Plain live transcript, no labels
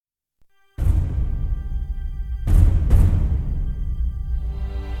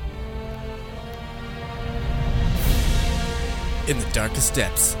In the darkest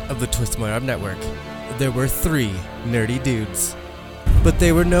depths of the Twist My Arm Network, there were 3 nerdy dudes. But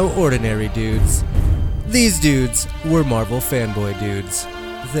they were no ordinary dudes. These dudes were Marvel fanboy dudes.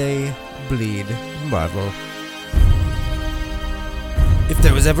 They bleed Marvel. If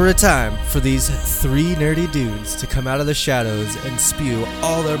there was ever a time for these 3 nerdy dudes to come out of the shadows and spew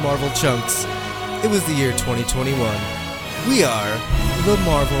all their Marvel chunks, it was the year 2021. We are the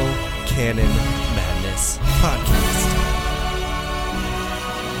Marvel Canon Madness Podcast.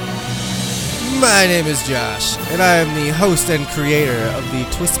 My name is Josh, and I am the host and creator of the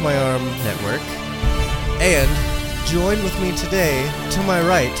Twist My Arm Network. And join with me today, to my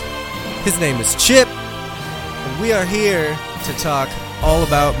right, his name is Chip, and we are here to talk all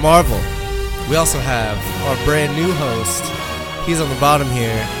about Marvel. We also have our brand new host. He's on the bottom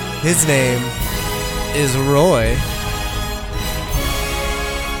here. His name is Roy.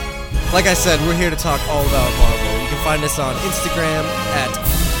 Like I said, we're here to talk all about Marvel. You can find us on Instagram at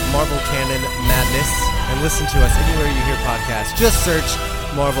Marvel Canon Madness, and listen to us anywhere you hear podcasts. Just search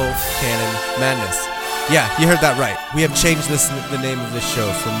Marvel Canon Madness. Yeah, you heard that right. We have changed the name of this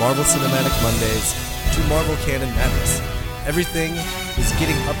show from Marvel Cinematic Mondays to Marvel Canon Madness. Everything is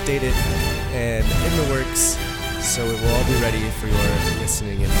getting updated and in the works, so it will all be ready for your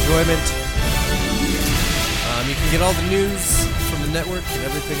listening enjoyment. You can get all the news from the network and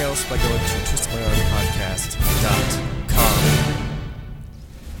everything else by going to twistmyarmpodcast.com.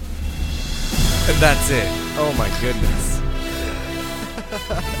 And that's it. Oh my goodness.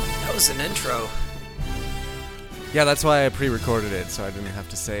 That was an intro. Yeah, that's why I pre-recorded it, so I didn't have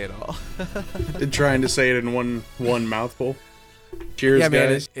to say it all. Trying to say it in one mouthful. Cheers, yeah, man,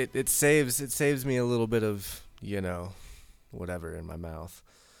 guys. It saves me a little bit of, whatever in my mouth.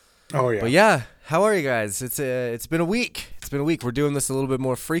 Oh yeah. But yeah, how are you guys? It's been a week. We're doing this a little bit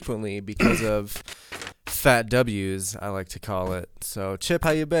more frequently because of fat W's, I like to call it. So, Chip, how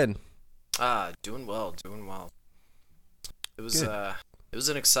you been? Doing well. It was an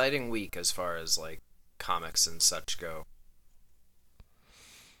exciting week as far as like comics and such go.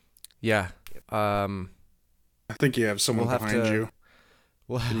 Yeah. I think you have someone behind you.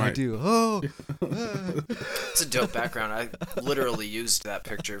 Well, I do. Oh. It's a dope background. I literally used that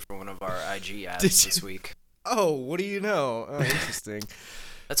picture for one of our IG ads this week. Oh, what do you know? Oh, interesting.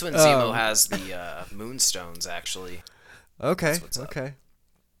 That's when Zemo has the moonstones, actually. Okay. Okay.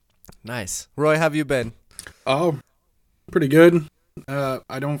 Nice. Roy, how have you been? Oh, pretty good.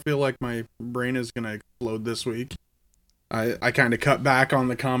 I don't feel like my brain is going to explode this week. I kind of cut back on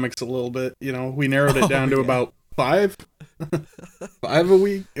the comics a little bit. We narrowed it down to about 5 a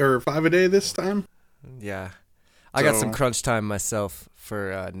week, or 5 a day this time. Yeah. I got some crunch time myself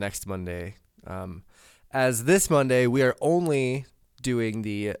for next Monday. As this Monday, we are only doing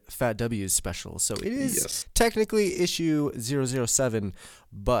the Fat W's special. So it is technically issue 007,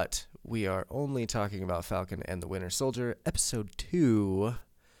 but we are only talking about Falcon and the Winter Soldier, episode 2,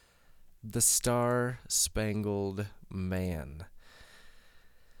 The Star-Spangled Man.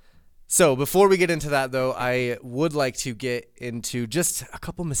 So before we get into that, though, I would like to get into just a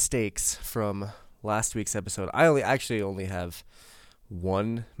couple mistakes from last week's episode. I actually only have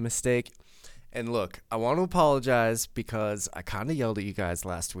one mistake. And look, I want to apologize because I kind of yelled at you guys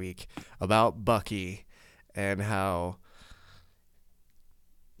last week about Bucky and how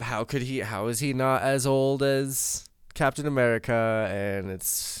is he not as old as Captain America, and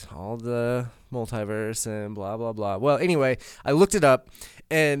it's all the multiverse and blah, blah, blah. Well, anyway, I looked it up,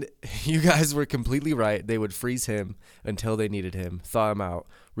 and you guys were completely right. They would freeze him until they needed him, thaw him out,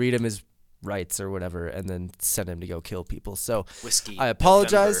 read him his rights or whatever, and then send him to go kill people. So Whiskey I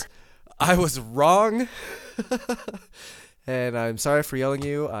apologize. November. I was wrong, and I'm sorry for yelling at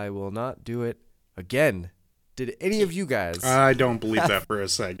you. I will not do it again. Did any of you guys? I don't believe that for a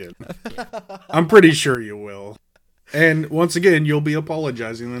second. I'm pretty sure you will. And once again, you'll be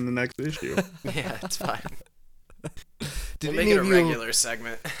apologizing in the next issue. Yeah, it's fine. We'll make it a regular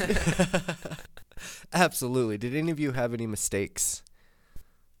segment. Absolutely. Did any of you have any mistakes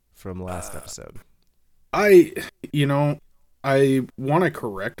from last episode? I want to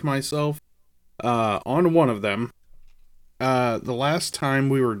correct myself on one of them. The last time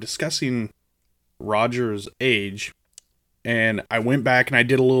we were discussing Roger's age, and I went back and I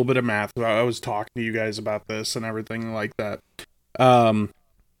did a little bit of math. I was talking to you guys about this and everything like that.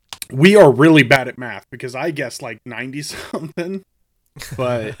 We are really bad at math because I guessed like 90 something,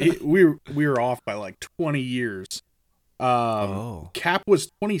 but we were off by like 20 years. Cap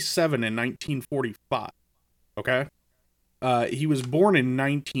was 27 in 1945. Okay. He was born in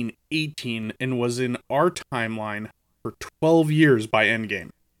 1918 and was in our timeline for 12 years by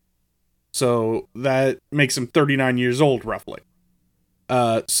Endgame. So that makes him 39 years old, roughly.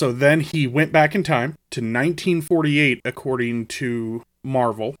 So then he went back in time to 1948, according to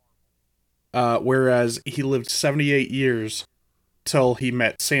Marvel. Whereas he lived 78 years till he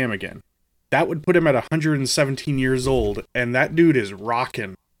met Sam again. That would put him at 117 years old, and that dude is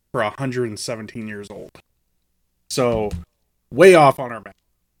rocking for 117 years old. So, way off on our map.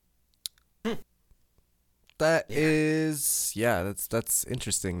 That's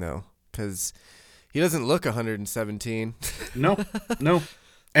interesting though, because he doesn't look 117. No.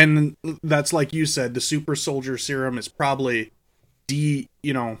 And that's like you said, the super soldier serum is probably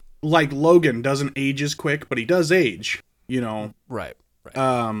like Logan doesn't age as quick, but he does age, Right.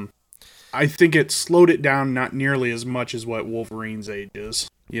 I think it slowed it down not nearly as much as what Wolverine's age is,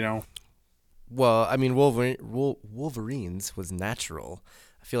 Well, I mean, Wolverine's was natural.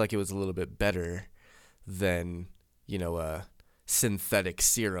 I feel like it was a little bit better than, a synthetic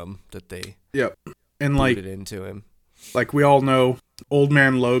serum that they and put into him. Like we all know, Old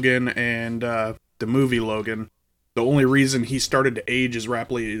Man Logan and the movie Logan, the only reason he started to age as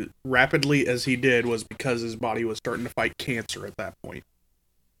rapidly as he did was because his body was starting to fight cancer at that point.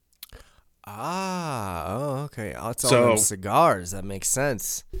 Okay. Oh, it's all them cigars. That makes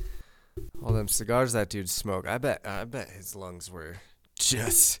sense. All them cigars that dude smoked. I bet his lungs were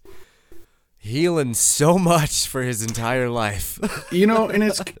just healing so much for his entire life. And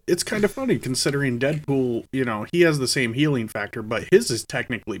it's kind of funny considering Deadpool, he has the same healing factor, but his is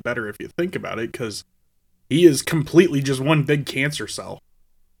technically better if you think about it, because he is completely just one big cancer cell.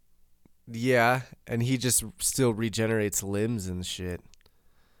 Yeah, and he just still regenerates limbs and shit.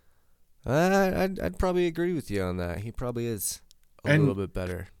 I'd probably agree with you on that. He probably is a little bit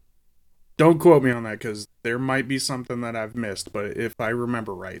better. Don't quote me on that, because there might be something that I've missed, but if I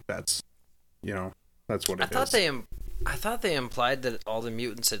remember right, that's what it is. I thought they implied that all the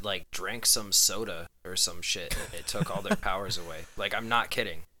mutants had drank some soda or some shit. It took all their powers away. I'm not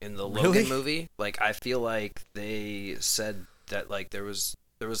kidding. In the Logan movie, I feel like they said that there was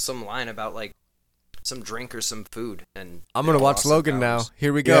some line about some drink or some food, and I'm gonna watch Logan now.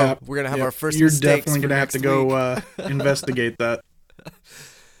 Here we go. Yeah, we're gonna have our first. You're mistakes definitely gonna have to go investigate that.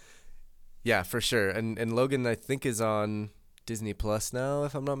 Yeah, for sure. And Logan, I think, is on Disney Plus now,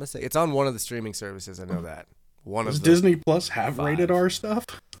 if I'm not mistaken. It's on one of the streaming services. I know that. Does Disney Plus have 5 rated R stuff?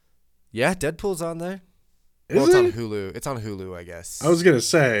 Yeah, Deadpool's on there. It's on Hulu. It's on Hulu, I guess. I was gonna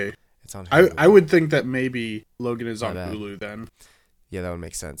say it's on Hulu. I would think that maybe Logan is on Hulu then. Yeah, that would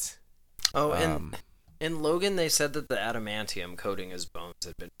make sense. Oh, and in Logan, they said that the adamantium coating his bones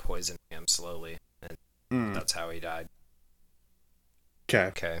had been poisoning him slowly, and that's how he died.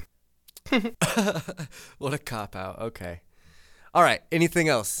 Okay. What a cop out. Okay. All right. Anything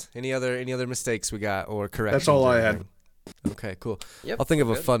else? Any other mistakes we got or corrections? That's all I had. Okay, cool. Yep, I'll think of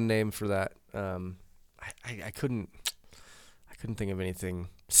a fun name for that. I couldn't think of anything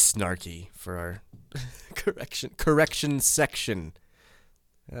snarky for our correction section.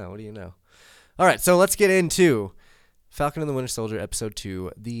 Oh, what do you know? All right, so let's get into Falcon and the Winter Soldier, Episode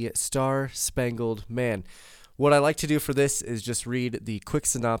 2, The Star-Spangled Man. What I like to do for this is just read the quick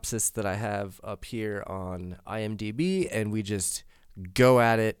synopsis that I have up here on IMDb, and we just go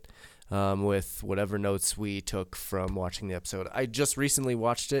at it with whatever notes we took from watching the episode. I just recently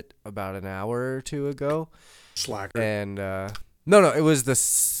watched it about an hour or two ago. Slacker. And no, it was the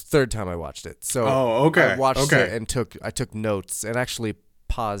third time I watched it. So okay. I watched it and I took notes and actually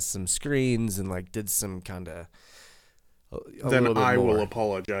paused some screens and did some kind of. Then I will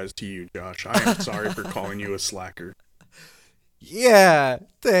apologize to you, Josh. I am sorry for calling you a slacker. Yeah,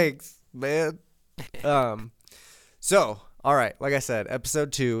 thanks, man. So, all right, like I said,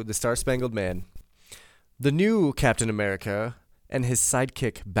 Episode 2, The Star-Spangled Man. The new Captain America and his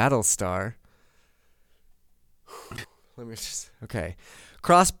sidekick Battlestar.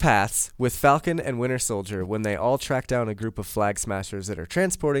 Cross paths with Falcon and Winter Soldier when they all track down a group of flag smashers that are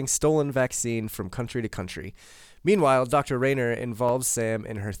transporting stolen vaccine from country to country. Meanwhile, Dr. Rayner involves Sam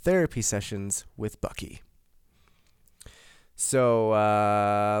in her therapy sessions with Bucky. So,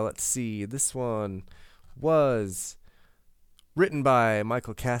 let's see. This one was written by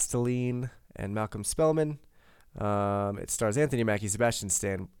Michael Castelline and Malcolm Spellman. It stars Anthony Mackie, Sebastian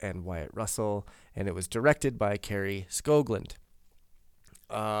Stan, and Wyatt Russell, and it was directed by Kerry Skoglund.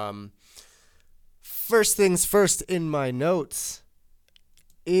 First things first in my notes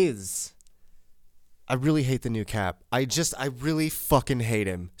is I really hate the new Cap. I really fucking hate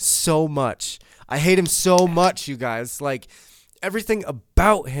him so much. I hate him so much, you guys. Everything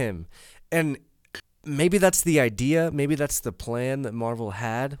about him. And maybe that's the idea. Maybe that's the plan that Marvel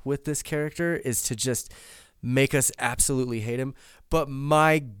had with this character, is to just make us absolutely hate him. But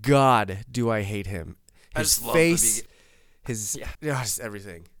my God, do I hate him. His his just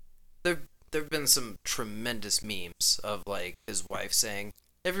everything. There've been some tremendous memes of like his wife saying,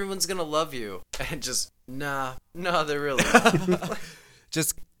 "Everyone's gonna love you," and just no, they're really not.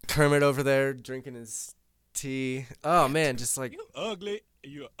 Just Kermit over there drinking his tea. Oh man, just like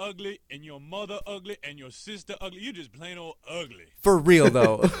you're ugly, and your mother ugly, and your sister ugly. You're just plain old ugly. For real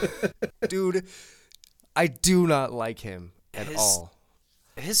though, dude. I do not like him at all.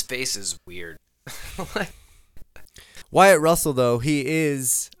 His face is weird. Wyatt Russell, though, he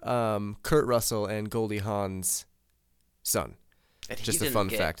is Kurt Russell and Goldie Hawn's son. And just a fun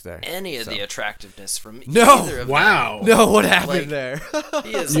fact there. Any of the attractiveness from No, either of wow, them. No, what happened there?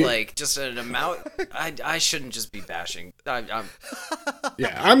 He is like just an amount. I shouldn't just be bashing. I'm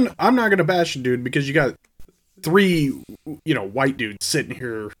not gonna bash a dude because you got 3 white dudes sitting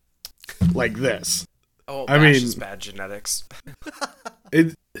here like this. Oh, I mean, is bad genetics.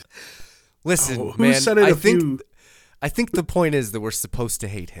 Listen, man. Said it I think the point is that we're supposed to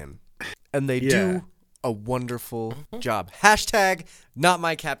hate him, and they do a wonderful job. Hashtag not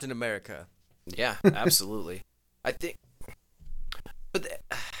my Captain America. Yeah, absolutely. I think, but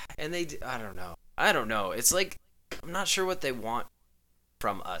I don't know. It's like I'm not sure what they want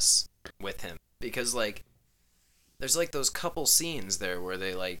from us with him because like there's like those couple scenes there where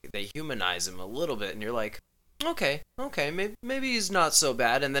they humanize him a little bit, and you're like, okay, maybe he's not so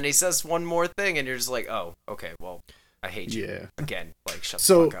bad, and then he says one more thing, and you're just like, oh, okay, well, I hate you again. Like, shut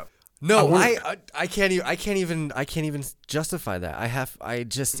the fuck up. No, I can't even justify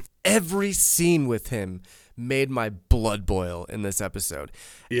that. Every scene with him made my blood boil in this episode,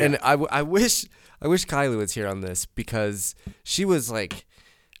 and I wish Kylie was here on this because she was like,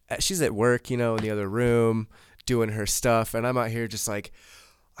 she's at work, in the other room doing her stuff, and I'm out here just like,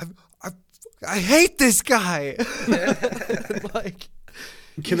 I hate this guy. Like,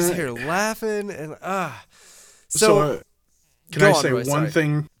 he's here laughing and So can I say one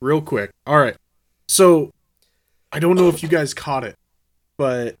thing real quick? All right. So I don't know if you guys caught it,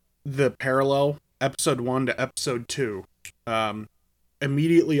 but the parallel episode 1 to episode 2,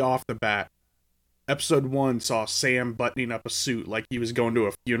 immediately off the bat, episode 1 saw Sam buttoning up a suit like he was going to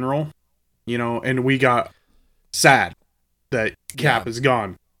a funeral, and we got sad that Cap is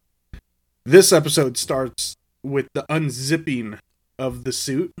gone. This episode starts with the unzipping of the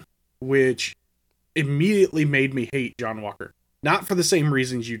suit, which immediately made me hate John Walker. Not for the same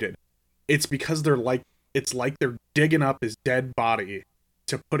reasons you did. It's because they're digging up his dead body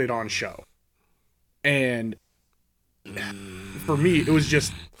to put it on show. And for me, it was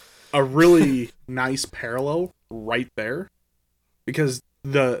just a really nice parallel right there. Because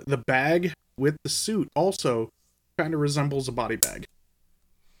the bag with the suit also kind of resembles a body bag.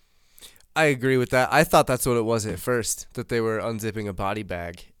 I agree with that. I thought that's what it was at first, that they were unzipping a body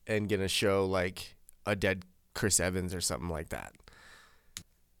bag and gonna show like a dead Chris Evans or something like that.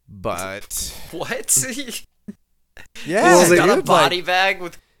 But what? Yeah, he's got a body bag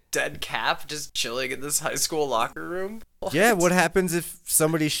with dead Cap just chilling in this high school locker room. What? Yeah, what happens if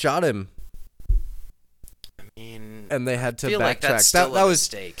somebody shot him? I mean, and they had to backtrack. Like that's still a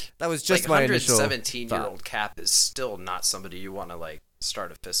mistake. That was just my initial 117-year-old Cap is still not somebody you want to like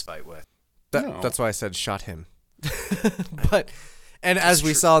start a fist fight with. That's why I said shot him. And as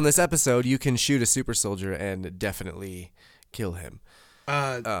we saw in this episode, you can shoot a super soldier and definitely kill him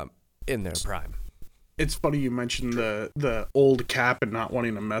in their prime. It's funny you mentioned the old Cap and not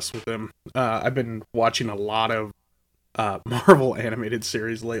wanting to mess with him. I've been watching a lot of Marvel animated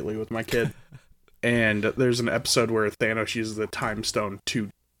series lately with my kid. And there's an episode where Thanos uses the time stone to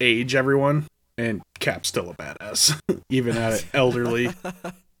age everyone, and Cap's still a badass, even at elderly.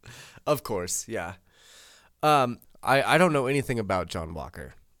 Of course, yeah. I don't know anything about John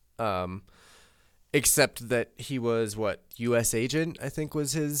Walker, except that he was U.S. agent, I think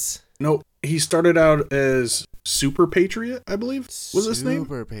was his. No, he started out as Super Patriot, I believe was his name.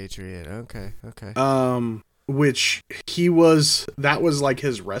 Super Patriot. Okay. Which that was like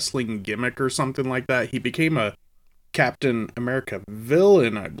his wrestling gimmick or something like that. He became a Captain America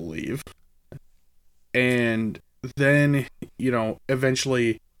villain, I believe, and then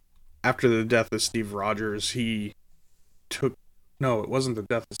eventually, after the death of Steve Rogers, it wasn't the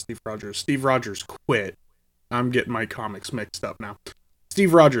death of Steve Rogers. Steve Rogers quit. I'm getting my comics mixed up now.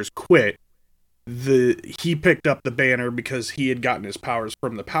 Steve Rogers quit. He picked up the banner because he had gotten his powers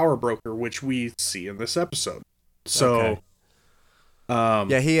from the Power Broker, which we see in this episode. So,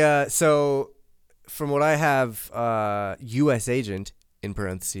 okay. So from what I have, U.S. agent in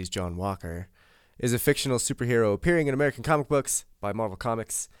parentheses John Walker is a fictional superhero appearing in American comic books by Marvel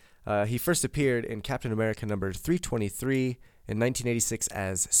Comics. He first appeared in Captain America number 323 in 1986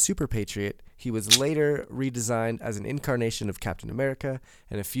 as Super Patriot. He was later redesigned as an incarnation of Captain America,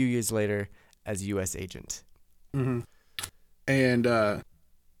 and a few years later as U.S. Agent. Mm-hmm. And I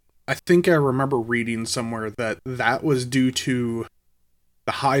think I remember reading somewhere that was due to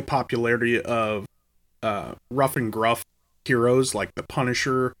the high popularity of rough and gruff heroes like the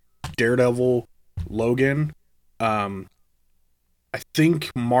Punisher, Daredevil, Logan. I think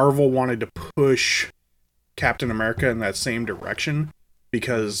Marvel wanted to push Captain America in that same direction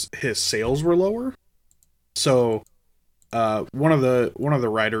because his sales were lower. So one of the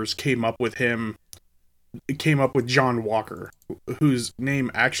writers came up with John Walker, whose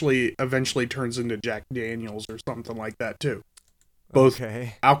name actually eventually turns into Jack Daniels or something like that too. Both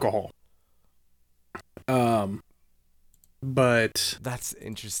alcohol. But that's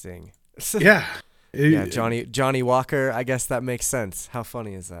interesting. Yeah. Yeah, Johnny Walker. I guess that makes sense. How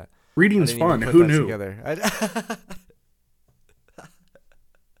funny is that? Reading's fun. Who knew?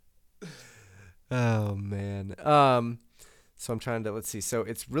 Oh man. So I'm trying to, let's see. So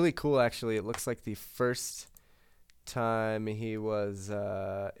it's really cool, actually. It looks like the first time he was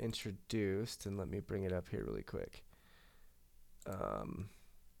introduced, and let me bring it up here really quick.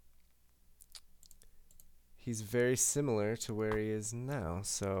 He's very similar to where he is now.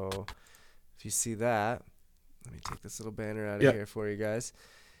 So if you see that, let me take this little banner out of here for you guys.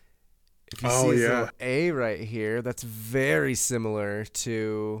 If you see his little A right here, that's very similar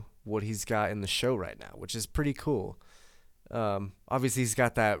to what he's got in the show right now, which is pretty cool. Obviously, he's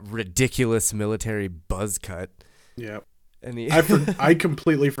got that ridiculous military buzz cut. Yep. And I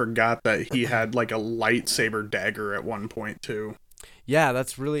completely forgot that he had like a lightsaber dagger at one point too. Yeah,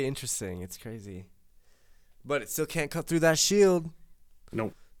 that's really interesting. It's crazy. But it still can't cut through that shield.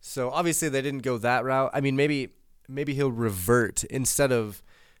 Nope. So obviously they didn't go that route. I mean, maybe he'll revert instead of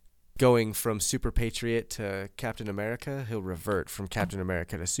going from Super Patriot to Captain America. He'll revert from Captain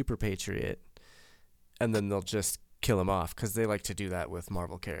America to Super Patriot, and then they'll just kill him off because they like to do that with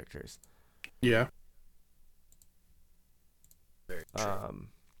Marvel characters. Yeah. Very true.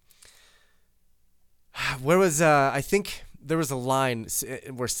 Where was I think there was a line.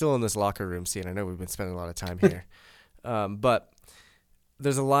 We're still in this locker room scene. I know we've been spending a lot of time here, but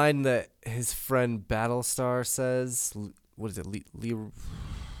there's a line that his friend Battlestar says. What is it?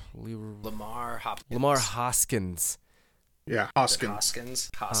 Lamar Hopkins. Lamar Hoskins. Yeah,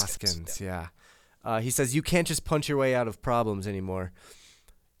 Hoskins. Yeah. He says, you can't just punch your way out of problems anymore.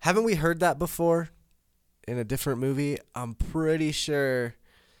 Haven't we heard that before in a different movie? I'm pretty sure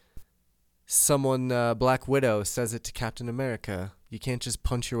someone, Black Widow, says it to Captain America. You can't just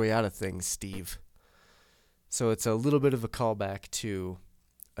punch your way out of things, Steve. So it's a little bit of a callback to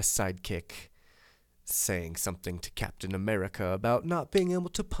a sidekick saying something to Captain America about not being able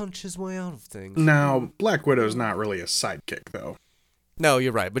to punch his way out of things. Now, Black Widow's not really a sidekick, though. No,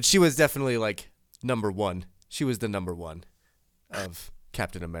 you're right. But she was definitely, like, number one. She was the number one of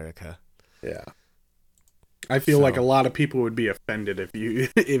Captain America. Yeah. I feel like a lot of people would be offended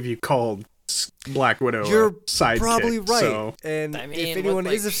if you called Black Widow a sidekick. You're probably right. So. And I mean, if anyone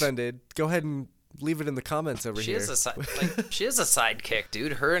is offended, go ahead and leave it in the comments over here. She is a sidekick,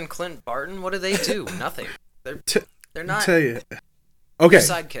 dude. Her and Clint Barton, what do they do? Nothing. They're not. Tell you. Okay.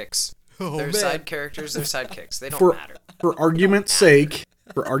 They're sidekicks. They're side characters. They're sidekicks. They don't matter. For argument's sake,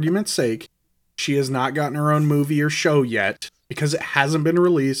 she has not gotten her own movie or show yet because it hasn't been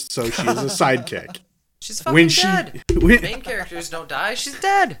released. So she is a sidekick. She's fucking dead. Main characters don't die. She's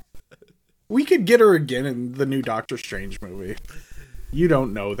dead. We could get her again in the new Doctor Strange movie. You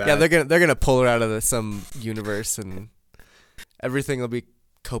don't know that. Yeah, they're gonna pull her out of some universe, and everything will be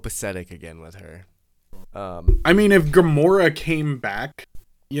copacetic again with her. I mean, if Gamora came back,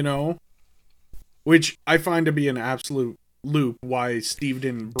 which I find to be an absolute loop, why Steve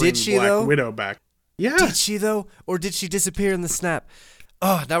didn't bring Black Widow back. Yeah. Did she though, or did she disappear in the snap?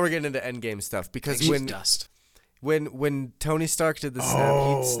 Oh, now we're getting into Endgame stuff because when Tony Stark did the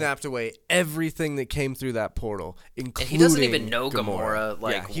snap, he snapped away everything that came through that portal, including. And he doesn't even know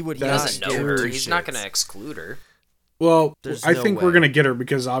Gamora. He doesn't know her. He's not going to exclude her. Well, I think we're going to get her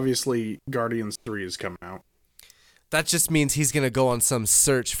because obviously Guardians 3 is coming out. That just means he's going to go on some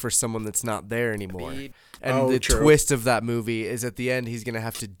search for someone that's not there anymore. And the true. twist of that movie is at the end he's going to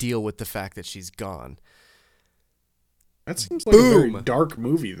have to deal with the fact that she's gone. That seems like a very dark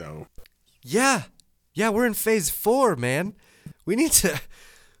movie, though. Yeah. Yeah, we're in phase 4, man. We need to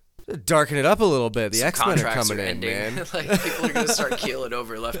darken it up a little bit. The X-Men are coming in, man. People are going to start keeling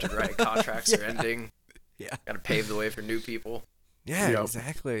over left and right. Contracts are ending. Yeah. Got to pave the way for new people. Yeah,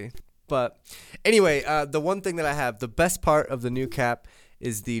 exactly. But anyway, the one thing that I have, the best part of the new Cap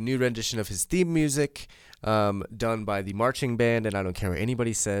is the new rendition of his theme music, done by the marching band. And I don't care what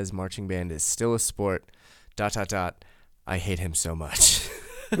anybody says, marching band is still a sport. ... I hate him so much.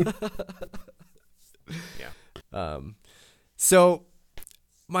 Yeah. So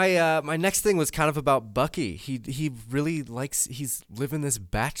my next thing was kind of about Bucky. He really likes, he's living this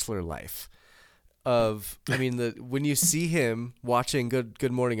bachelor life of, I mean, when you see him watching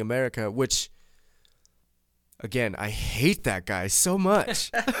Good Morning America, which, again, I hate that guy so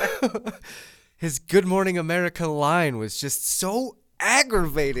much. His Good Morning America line was just so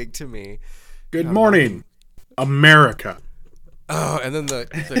aggravating to me. Good morning, America. Oh, and then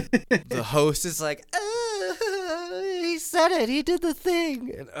the host is like, he said it, he did the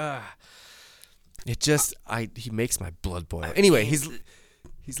thing, and it just he makes my blood boil. Anyway, he's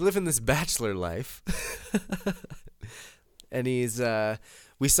living this bachelor life, and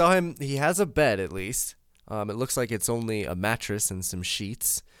we saw him. He has a bed at least. It looks like it's only a mattress and some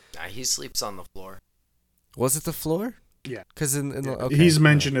sheets. Nah, he sleeps on the floor. Was it the floor? Yeah, because okay. He's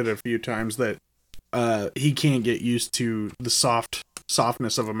mentioned it a few times that he can't get used to the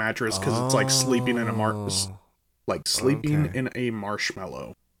softness of a mattress because it's like sleeping in in a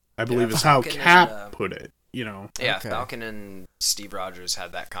marshmallow. I believe is how Cap put it. You know. Yeah, okay. Falcon and Steve Rogers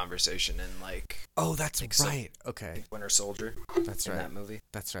had that conversation in Oh, that's right. Okay. Winter Soldier. That's right. That movie.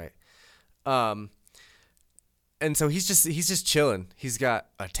 That's right. And so he's just chilling. He's got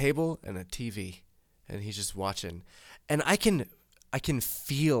a table and a TV, and he's just watching. And I can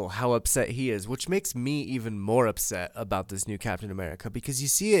feel how upset he is, which makes me even more upset about this new Captain America, because you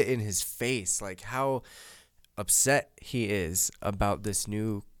see it in his face, like how upset he is about this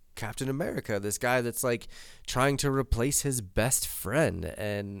new Captain America, this guy that's like trying to replace his best friend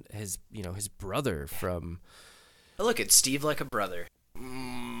and his brother from. Look at Steve like a brother.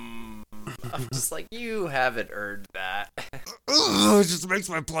 I'm just like, you haven't earned that. It just makes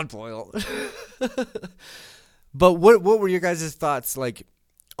my blood boil. But what were your guys' thoughts like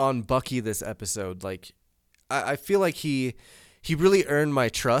on Bucky this episode? Like, I feel like he really earned my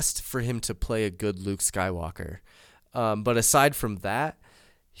trust for him to play a good Luke Skywalker. But aside from that,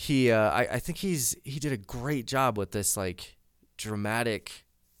 I think he did a great job with this like dramatic,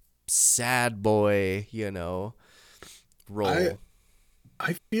 sad boy, role.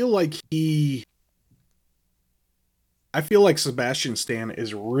 I feel like Sebastian Stan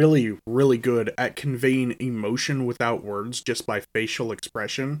is really, really good at conveying emotion without words, just by facial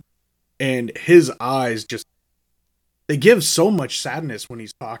expression. And his eyes they give so much sadness when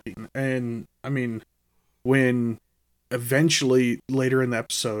he's talking. And, I mean, when eventually, later in the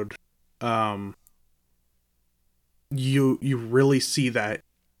episode, you really see that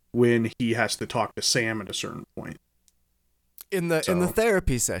when he has to talk to Sam at a certain point. In the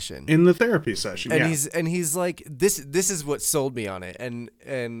therapy session. And he's like, this is what sold me on it, and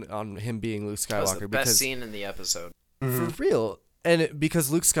on him being Luke Skywalker. That was the best scene in the episode. For real. And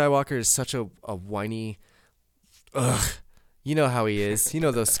because Luke Skywalker is such a whiny, you know how he is. You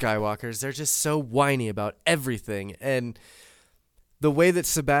know those Skywalkers. They're just so whiny about everything. And the way that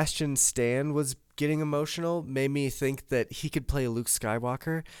Sebastian Stan was getting emotional made me think that he could play Luke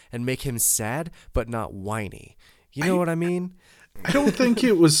Skywalker and make him sad, but not whiny. You know what I mean? I don't think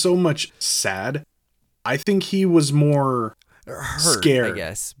it was so much sad. I think he was more scared. I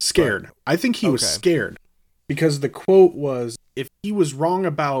guess. Scared. I think he was scared. Because the quote was, if he was wrong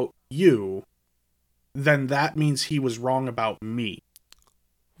about you, then that means he was wrong about me.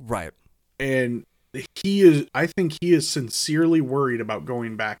 Right. And I think he is sincerely worried about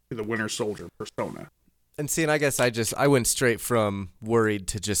going back to the Winter Soldier persona. And I guess I went straight from worried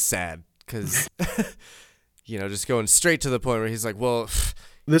to just sad. Because... just going straight to the point where he's like, well,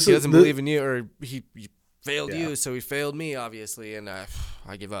 he doesn't believe in you, or he failed you, so he failed me, obviously, and I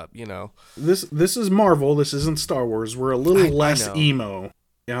give up, This is Marvel. This isn't Star Wars. We're a little less emo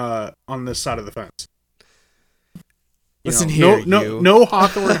on this side of the fence. Listen here, no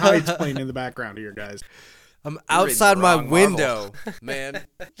Hawthorne Heights playing in the background here, guys. I'm outside my window, man,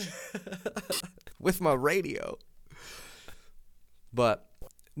 with my radio. But...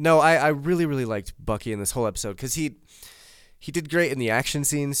 no, I really, really liked Bucky in this whole episode because he did great in the action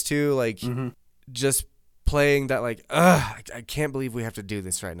scenes too. Like, just playing that like, I can't believe we have to do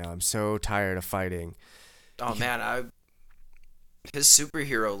this right now. I'm so tired of fighting. Oh man, his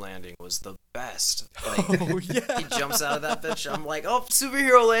superhero landing was the best. Like, he jumps out of that bitch. I'm like, oh,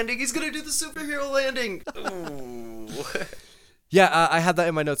 superhero landing. He's gonna do the superhero landing. Ooh. Yeah, I had that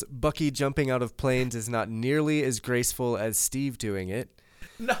in my notes. Bucky jumping out of planes is not nearly as graceful as Steve doing it.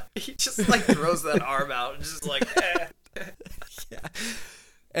 No, he just like throws that arm out and just like, Yeah.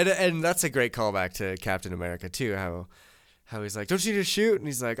 And that's a great callback to Captain America too, how he's like, don't you need to shoot? And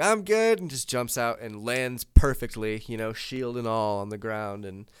he's like, I'm good, and just jumps out and lands perfectly, you know, shield and all on the ground.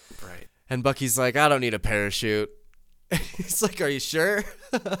 And Right. and Bucky's like, I don't need a parachute. He's like, are you sure?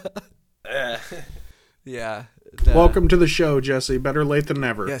 Yeah. Welcome to the show, Jesse. Better late than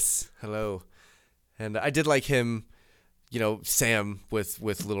never. Yes. Hello. And I did like him, you know, Sam with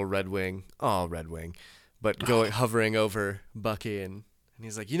little Red Wing. Oh, Red Wing. But hovering over Bucky, and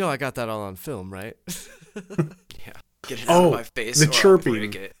he's like, you know, I got that all on film, right? Yeah. Get it out of my face. The or I'll chirping.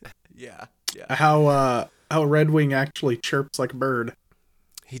 break it. Yeah. Yeah. How Red Wing actually chirps like a bird.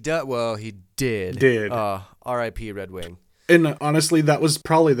 He did. Well, he did. Did. R.I.P. Red Wing. And honestly, that was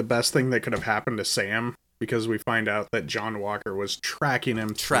probably the best thing that could have happened to Sam, because we find out that John Walker was tracking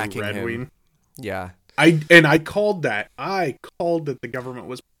him through Red Wing. Yeah. I called that. I called that the government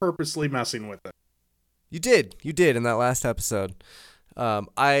was purposely messing with it. You did in that last episode.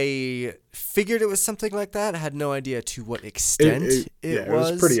 I figured it was something like that. I had no idea to what extent it was. It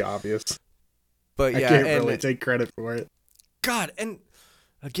was pretty obvious. But yeah, I can't really take credit for it. God, and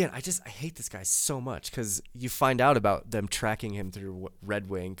again, I hate this guy so much, because you find out about them tracking him through Red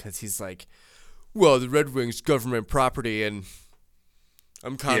Wing, because he's like, well, the Red Wing's government property, and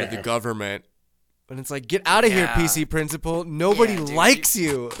I'm kind of the government. And it's like, get out of here, PC principal. Nobody likes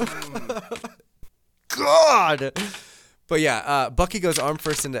you. God. But yeah, Bucky goes arm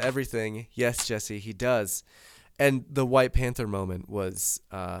first into everything. Yes, Jesse, he does. And the White Panther moment was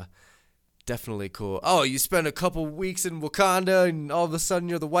definitely cool. Oh, you spent a couple weeks in Wakanda, and all of a sudden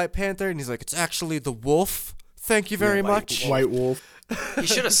you're the White Panther? And he's like, it's actually the wolf. Thank you very much. White Wolf. You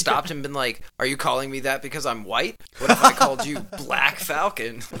should have stopped and been like, are you calling me that because I'm white? What if I called you Black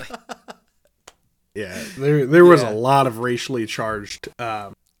Falcon? Yeah, there was a lot of racially charged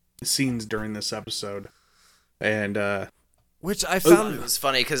scenes during this episode. And which I found it was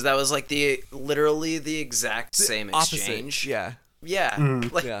funny because that was like literally the exact same exchange. Yeah. Yeah.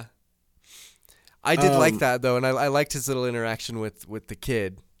 Mm-hmm. Yeah. I did like that though, and I liked his little interaction with the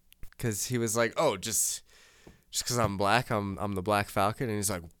kid, because he was like, "Oh, just because I'm black, I'm the Black Falcon," and he's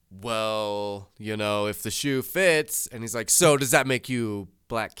like, "Well, you know, if the shoe fits," and he's like, "So does that make you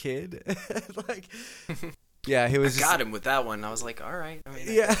Black Kid?" Like, yeah, he was. I got him with that one. I was like, "All right, I mean,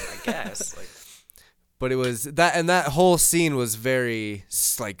 yeah, I guess." Like, but it was that, and that whole scene was very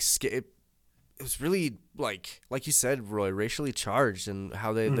like it was really like you said, Roy, racially charged, and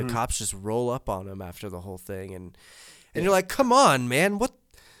how the cops just roll up on him after the whole thing, and you're like, come on, man, what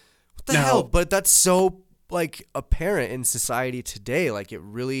the hell? But that's so like apparent in society today. Like, it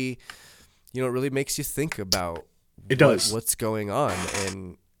really, it really makes you think about what's going on,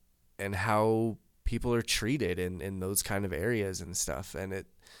 and how people are treated in those kind of areas and stuff. And it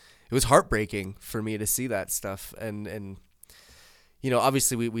was heartbreaking for me to see that stuff, and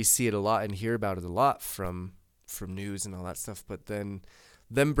obviously we see it a lot and hear about it a lot from news and all that stuff, but then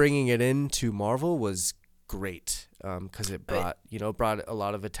them bringing it into Marvel was great, because it brought a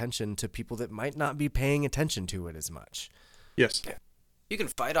lot of attention to people that might not be paying attention to it as much. Yes. Yeah. You can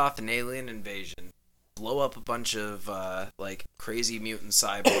fight off an alien invasion, blow up a bunch of like crazy mutant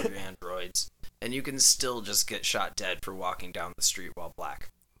cyborg androids, and you can still just get shot dead for walking down the street while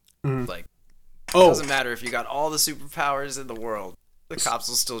black. Like, it doesn't matter if you got all the superpowers in the world. The cops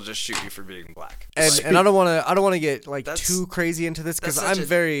will still just shoot you for being black. And I don't want to get like too crazy into this, because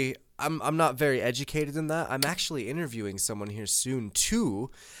I'm not very educated in that. I'm actually interviewing someone here soon to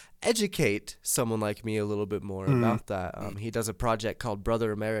educate someone like me a little bit more about that. He does a project called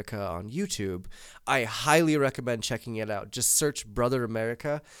Brother America on YouTube. I highly recommend checking it out. Just search Brother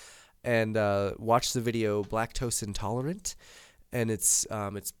America and watch the video Lactose Intolerant, and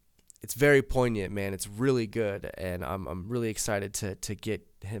it's very poignant, man. It's really good, and I'm really excited to get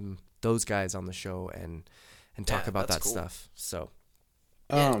those guys on the show and talk about that stuff. So,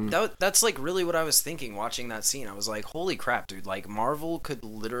 that's like really what I was thinking watching that scene. I was like, holy crap, dude! Like, Marvel could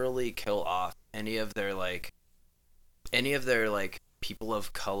literally kill off any of their people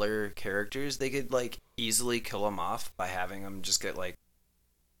of color characters. They could like easily kill them off by having them just get like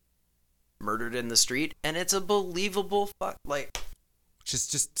murdered in the street, and it's a believable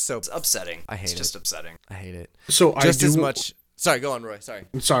Just so it's upsetting. I hate it. It's just upsetting. I hate it. So just as much. Sorry, go on, Roy. Sorry.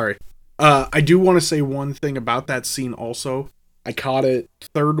 Sorry. I do want to say one thing about that scene also. I caught it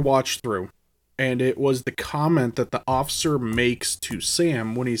third watch through, and it was the comment that the officer makes to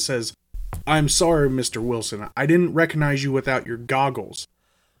Sam when he says, "I'm sorry, Mr. Wilson. I didn't recognize you without your goggles."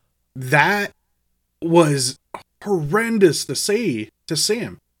 That was horrendous to say to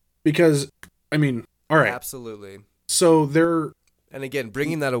Sam, because, I mean, all right. Absolutely. So they're... And again,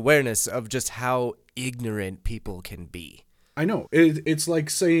 bringing that awareness of just how ignorant people can be. I know. It's like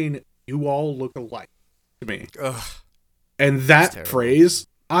saying, you all look alike to me. Ugh. And that phrase,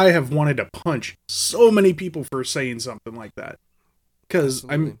 I have wanted to punch so many people for saying something like that. Because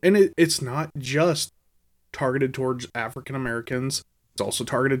it's not just targeted towards African Americans. It's also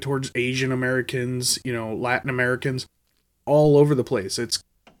targeted towards Asian Americans, Latin Americans, all over the place. It's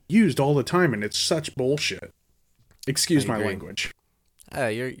used all the time, and it's such bullshit. Excuse my language.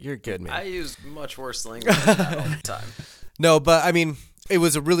 You're good, man. I use much worse language than that all the time. No, but I mean, it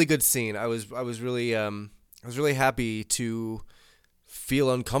was a really good scene. I was really happy to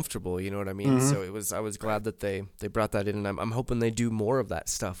feel uncomfortable. You know what I mean? Mm-hmm. So I was glad that they brought that in, and I'm hoping they do more of that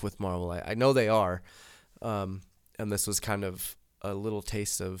stuff with Marvel. I know they are, and this was kind of a little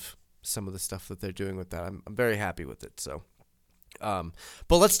taste of some of the stuff that they're doing with that. I'm very happy with it. So,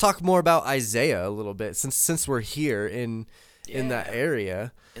 but let's talk more about Isaiah a little bit since we're here in that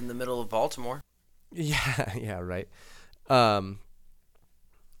area in the middle of Baltimore. Yeah, right. Oh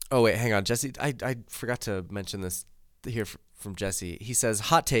wait, hang on, Jesse. I forgot to mention this here from Jesse. He says,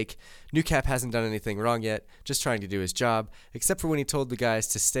 hot take, New Cap hasn't done anything wrong yet, just trying to do his job, except for when he told the guys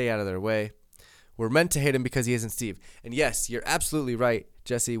to stay out of their way. We're meant to hate him because he isn't Steve. And yes, you're absolutely right,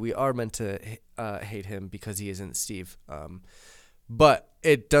 Jesse. We are meant to hate him because he isn't Steve. But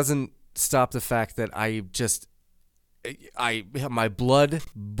it doesn't stop the fact that my blood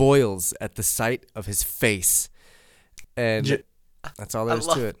boils at the sight of his face. And that's all there is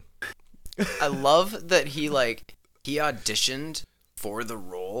to it. I love that he auditioned for the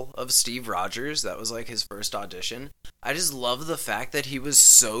role of Steve Rogers. That was like his first audition. I just love the fact that he was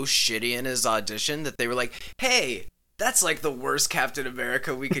so shitty in his audition that they were like, hey, that's like the worst Captain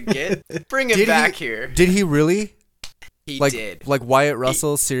America we could get. Bring him back here. Did he really? He did. Like Wyatt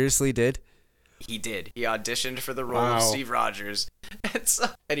Russell seriously did? He did. He auditioned for the role of Steve Rogers.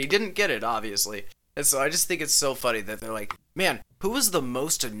 And he didn't get it, obviously. And so I just think it's so funny that they're like, man, who was the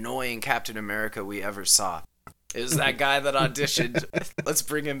most annoying Captain America we ever saw? It was that guy that auditioned. Let's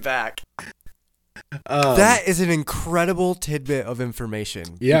bring him back. That is an incredible tidbit of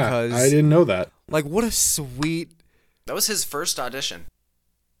information. Yeah, because, I didn't know that. Like, what a sweet... That was his first audition.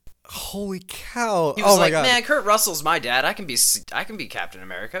 Holy cow. He was my God. Man, Kurt Russell's my dad. I can be Captain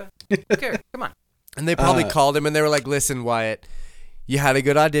America. Okay, come on. And they probably called him and they were like, listen, Wyatt, you had a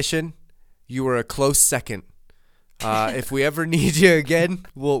good audition. You were a close second. If we ever need you again,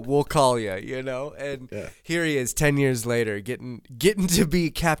 we'll call you, And here he is 10 years later getting to be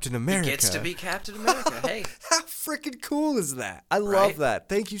Captain America. He gets to be Captain America. Hey. How freaking cool is that? I love that.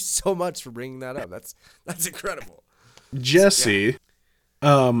 Thank you so much for bringing that up. That's incredible. Jesse,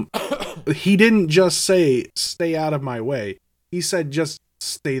 he didn't just say, stay out of my way. He said, just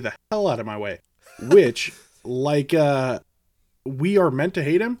stay the hell out of my way. Which, we are meant to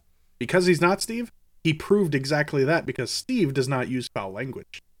hate him because he's not Steve. He proved exactly that because Steve does not use foul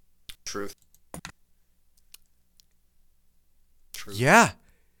language. Truth. Yeah.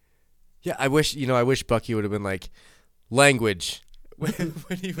 Yeah, I wish Bucky would have been like, language, when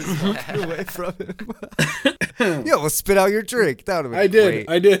he was walking away from him. Yeah, well, spit out your drink. That would have been great.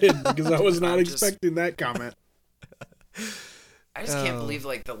 I did, because I was not expecting that comment. I just can't believe,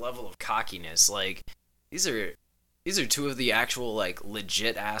 the level of cockiness. These are two of the actual,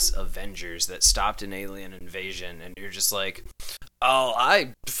 legit ass Avengers that stopped an alien invasion, and you're just like, oh,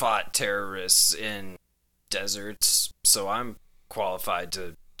 I fought terrorists in deserts, so I'm qualified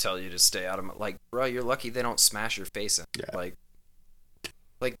to tell you to stay out of my... bro, you're lucky they don't smash your face in. Yeah.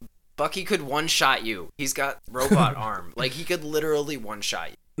 Bucky could one-shot you. He's got robot arm. He could literally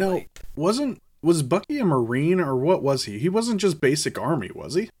one-shot you. No, was Bucky a Marine, or what was he? He wasn't just basic army,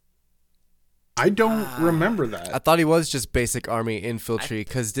 was he? I don't remember that. I thought he was just basic army infantry,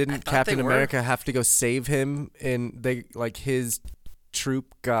 because didn't Captain America have to go save him, and his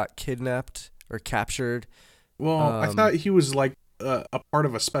troop got kidnapped or captured? Well, I thought he was a part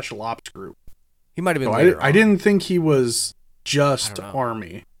of a special ops group. He might have been. I didn't think he was just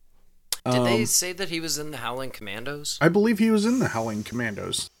army. Did they say that he was in the Howling Commandos? I believe he was in the Howling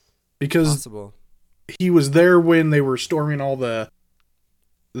Commandos because possible. He was there when they were storming all the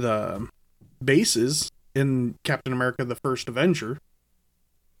bases in Captain America: The First Avenger.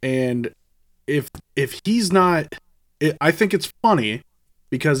 And if he's not, I think it's funny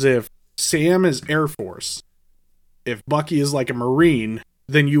because if Sam is Air Force, if Bucky is like a Marine,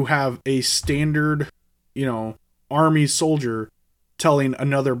 then you have a standard, Army soldier telling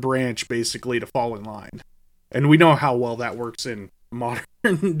another branch basically to fall in line. And we know how well that works in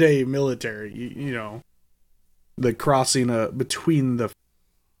modern day military. The crossing between the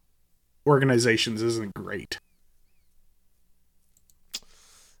organizations isn't great.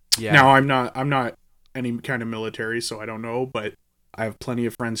 Yeah. Now I'm not any kind of military, so I don't know, but I have plenty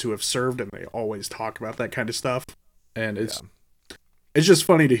of friends who have served and they always talk about that kind of stuff. And it's just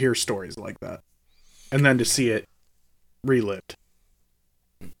funny to hear stories like that. And then to see it relived.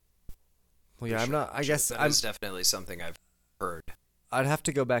 Well, yeah, I'm not. I guess that's definitely something I've heard. I'd have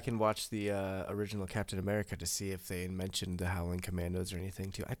to go back and watch the original Captain America to see if they mentioned the Howling Commandos or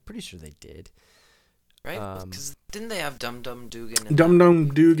anything too. I'm pretty sure they did. Right? Because didn't they have Dum Dum Dugan? Dum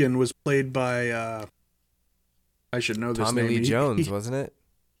Dum Dugan was played by I should know this Tommy name. Lee Jones, wasn't it?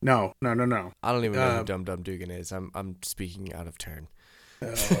 No. I don't even know who Dum Dum Dugan is. I'm speaking out of turn.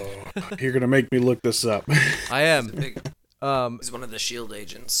 Oh, you're gonna make me look this up. I am. He's one of the SHIELD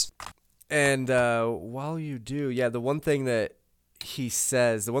agents. And while you do, the one thing that he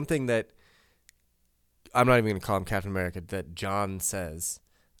says, the one thing that I'm not even going to call him Captain America, that John says,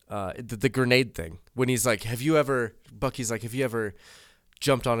 the grenade thing, when he's like, Bucky's like, have you ever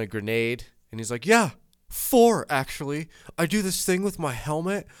jumped on a grenade? And he's like, yeah, 4 actually. I do this thing with my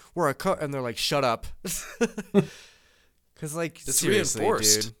helmet where I cut, and they're like, shut up. Because like, it's seriously,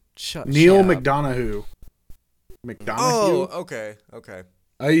 reinforced. dude. Shut Neil up. McDonough. Oh, okay.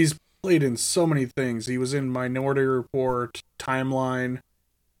 He's played in so many things. He was in Minority Report, Timeline,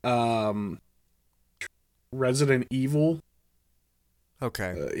 Resident Evil.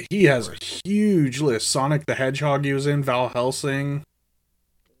 Okay. He has a huge list. Sonic the Hedgehog he was in, Val Helsing.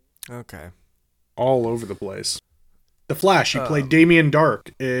 Okay. All over the place. The Flash, he played Damien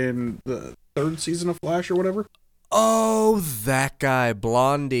Dark in the 3rd season of Flash or whatever. Oh, that guy,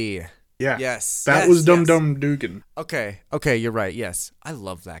 Blondie. Yeah. Yes. That was Dum Dum Dugan. Okay, you're right. Yes. I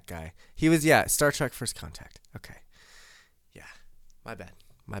love that guy. He was, Star Trek First Contact. Okay. Yeah. My bad.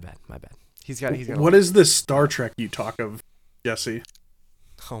 He's got What is this Star Trek you talk of, Jesse?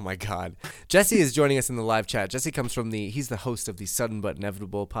 Oh my God. Jesse is joining us in the live chat. Jesse comes from he's the host of the Sudden But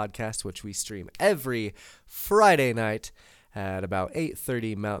Inevitable podcast, which we stream every Friday night at about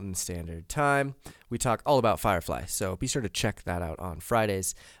 8:30 Mountain Standard Time. We talk all about Firefly, so be sure to check that out on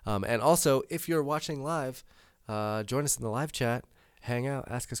Fridays. And also, if you're watching live, join us in the live chat, hang out,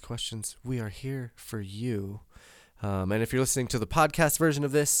 ask us questions. We are here for you. And if you're listening to the podcast version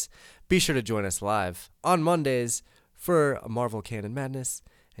of this, be sure to join us live on Mondays for Marvel Canon Madness,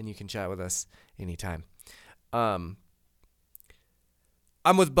 and you can chat with us anytime. I'm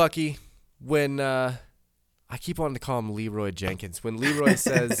with Bucky when I keep wanting to call him Leroy Jenkins. When Leroy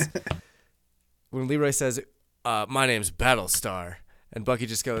says, my name's Battlestar, and Bucky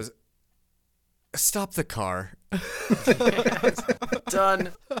just goes, stop the car.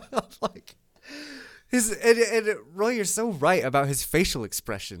 Done. Like, Roy, you're so right about his facial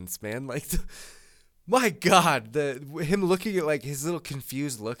expressions, man. Like, my God, him looking at like his little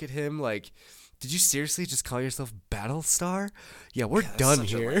confused look at him, like, did you seriously just call yourself Battlestar? Yeah, we're done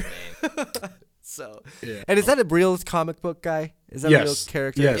here. So, yeah. And is that a real comic book guy? Is that a real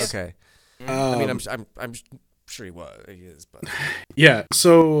character? Yes. Okay. I mean, I'm sure he is, but yeah.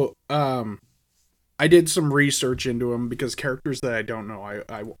 So, I did some research into him because characters that I don't know,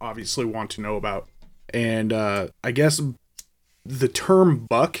 I obviously want to know about, and I guess the term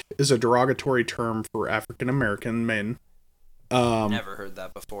buck is a derogatory term for African American men. Never heard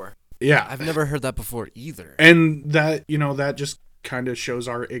that before. Yeah, I've never heard that before either. And that that just kind of shows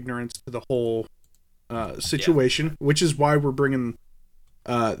our ignorance to the whole situation, which is why we're bringing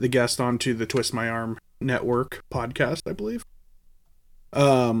the guest onto the Twist My Arm Network podcast, I believe.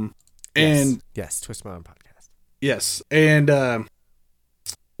 Yes, Twist My Arm podcast. Yes, and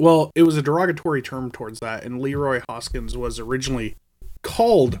well, it was a derogatory term towards that, and Leroy Hoskins was originally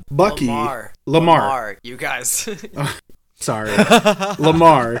called Bucky. Lamar, you guys. Sorry,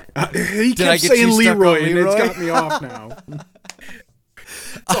 Lamar. He kept saying Leroy, and it's got me off now.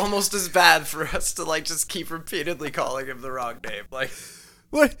 It's almost as bad for us to like just keep repeatedly calling him the wrong name. Like,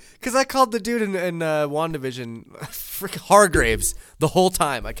 what? Because I called the dude in WandaVision freaking Hargraves the whole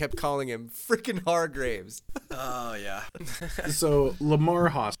time. I kept calling him freaking Hargraves. Oh yeah. So Lamar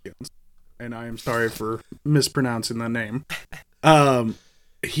Hoskins, and I am sorry for mispronouncing the name.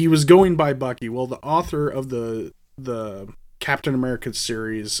 He was going by Bucky. Well, the author of the Captain America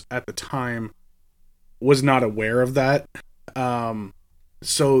series at the time was not aware of that.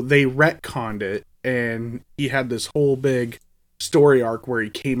 So they retconned it, and he had this whole big story arc where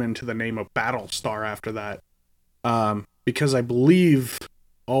he came into the name of Battlestar after that. Because I believe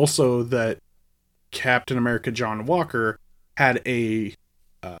also that Captain America John Walker had a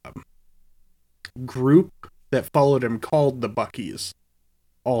group that followed him called the Buckies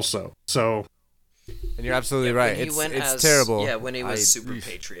also. So, and you're absolutely right. It's terrible. Yeah, when he was Super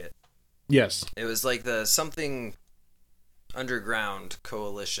Patriot. Yes. It was like the something underground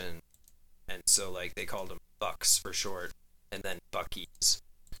coalition, and so like they called him Bucks for short, and then Buckies.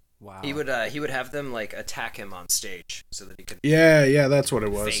 Wow. He would have them like attack him on stage so that he could Yeah, that's what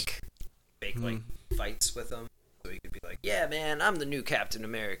it was. fake like fights with them. So he could be like, "Yeah, man, I'm the new Captain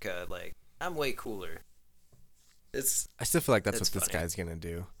America. Like, I'm way cooler." I still feel like that's what funny. this guy's gonna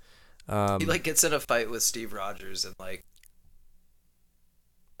do. He like gets in a fight with Steve Rogers and like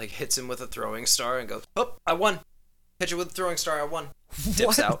hits him with a throwing star and goes, "Oh, I won." Hit you with a throwing star, I won.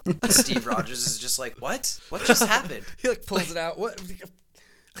 Dips out. Steve Rogers is just like, "What? What just happened?" He like pulls it out. What?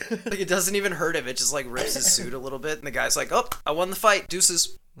 Like it doesn't even hurt him. It just like rips his suit a little bit, and the guy's like, "Oh, I won the fight.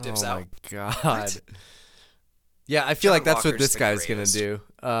 Deuces." Dips out. Oh my god. Yeah, I feel John like that's what Walker's this the guy's greatest. gonna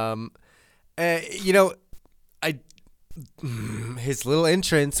do. You know, his little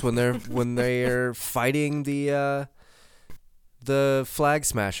entrance when they're fighting the flag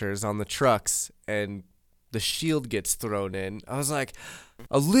smashers on the trucks and the shield gets thrown in. I was like,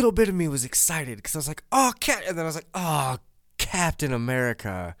 a little bit of me was excited because I was like, oh, and then I was like, oh, Captain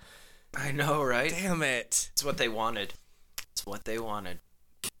America. I know, right? Damn it. It's what they wanted. It's what they wanted.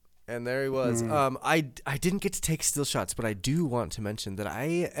 And there he was. I didn't get to take still shots, but I do want to mention that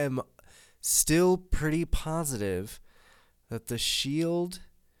I am still pretty positive that the shield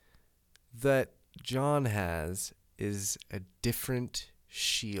that John has is a different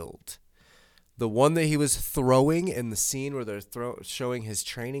shield. The one that he was throwing in the scene where they're showing his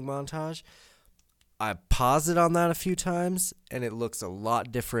training montage, I paused it on that a few times, and it looks a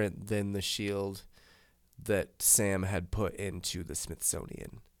lot different than the shield that Sam had put into the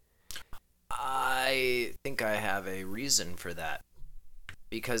Smithsonian. I think I have a reason for that.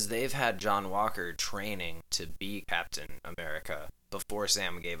 Because they've had John Walker training to be Captain America before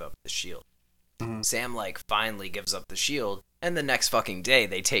Sam gave up the shield. Mm-hmm. Sam, like, finally gives up the shield, and the next fucking day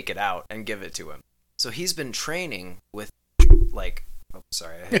they take it out and give it to him. So he's been training with, like... Oh,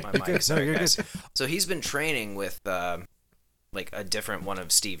 sorry, I hit my mic. Sorry, guys. So he's been training with, like, a different one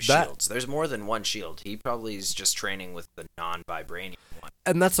of Steve's shields. There's more than one shield. He probably is just training with the non-vibranium one.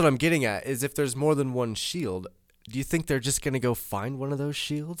 And that's what I'm getting at, is if there's more than one shield... Do you think they're just going to go find one of those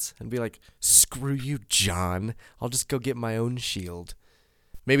shields and be like, screw you, John. I'll just go get my own shield.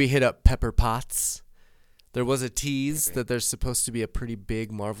 Maybe hit up Pepper Potts. There was a tease that there's supposed to be a pretty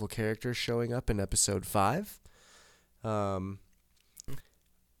big Marvel character showing up in episode 5. I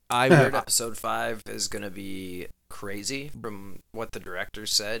heard episode 5 is going to be crazy from what the director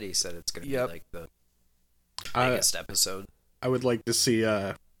said. He said it's going to be like the biggest episode. I would like to see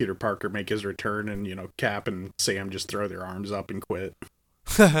Peter Parker make his return and, Cap and Sam just throw their arms up and quit.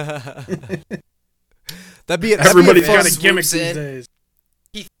 Everybody's got a gimmick these days.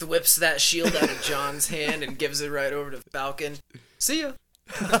 He whips that shield out of John's hand and gives it right over to Falcon. See ya.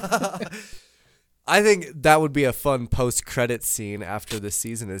 I think that would be a fun post-credit scene after the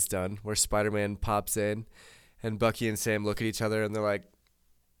season is done, where Spider-Man pops in and Bucky and Sam look at each other and they're like,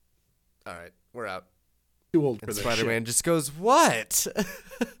 all right, we're out. Too old for and this Spider-Man shit. just goes, what?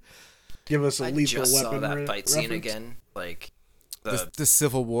 Give us a lethal I just weapon. saw that fight scene reference. again. Like the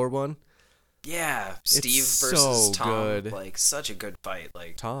Civil War one? Yeah, Steve It's versus so Tom. good. Like, such a good fight.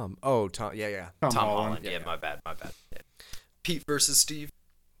 Like Tom. Oh, Tom. Yeah. Tom Holland. Holland. Yeah, my bad. Yeah. Pete versus Steve.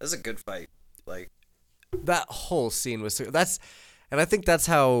 That's a good fight. Like, that whole scene was and I think that's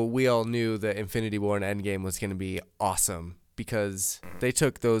how we all knew that Infinity War and Endgame was going to be awesome, because they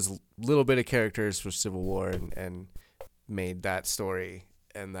took those little bit of characters for Civil War and made that story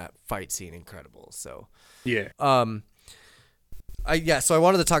and that fight scene incredible. So yeah. So I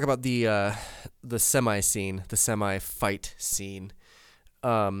wanted to talk about the semi fight scene.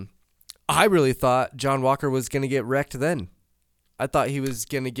 I really thought John Walker was going to get wrecked then. I thought he was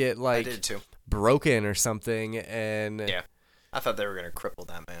going to get I did too. broken or something, and Yeah. I thought they were going to cripple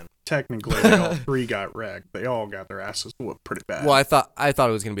that man. Technically, they all three got wrecked. They all got their asses whooped pretty bad. well, I thought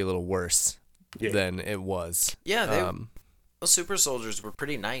it was going to be a little worse Yeah. than it was. Yeah, those super soldiers were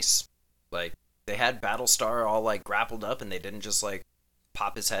pretty nice. Like, they had Battlestar all, like, grappled up, and they didn't just, like,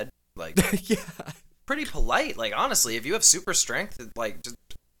 pop his head. Like, Yeah. pretty polite. Like, honestly, if you have super strength, like, just...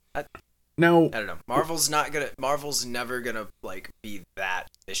 Now, I don't know. Marvel's never gonna, like, be that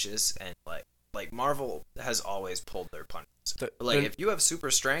vicious, and, like Marvel has always pulled their punches. If you have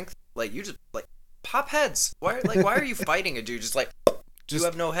super strength, like, you just, like, pop heads. Why are you fighting a dude? Just, like, you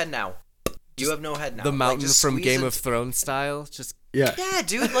have no head now. You have no head now. The mountain just from squeeze Game it. of Thrones style, just yeah. Yeah,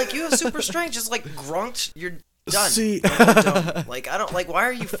 dude, like, you have super strength. Just, like, grunt, you're done. See- Like, you're done. Like, I don't, like, why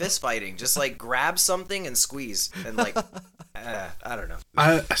are you fist fighting? Just, like, grab something and squeeze. And, like, I don't know.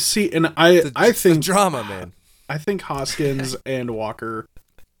 I see, and I think drama, man. I think Hoskins and Walker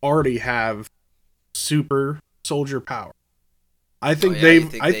already have super soldier power. I think Oh, yeah? they've You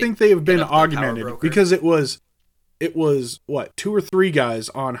think I they think they have been get up the power augmented broker? because it was it was what 2 or 3 guys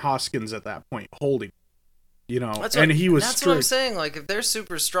on Hoskins at that point holding, he was that's strict. what I'm saying. Like, if they're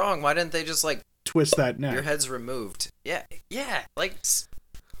super strong, why didn't they just like twist that neck? your head's removed? Yeah, like.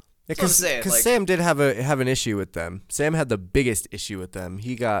 Because Sam did have an issue with them. Sam had the biggest issue with them.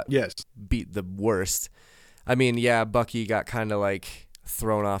 He got beat the worst. I mean, yeah, Bucky got kind of like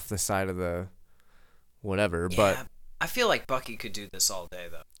thrown off the side of the whatever, but I feel like Bucky could do this all day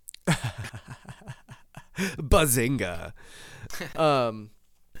though. Bazinga. I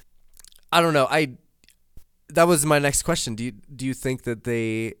don't know. That was my next question. Do you think that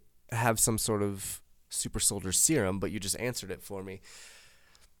they have some sort of super soldier serum? But you just answered it for me.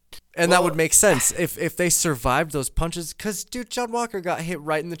 And that would make sense if they survived those punches. Because, dude, John Walker got hit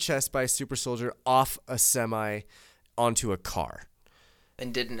right in the chest by a super soldier off a semi onto a car.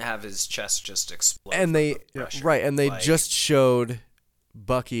 And didn't have his chest just explode. And they like, just showed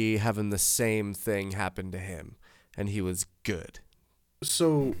Bucky having the same thing happen to him. And he was good.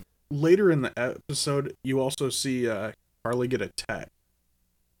 So later in the episode, you also see Carly get a text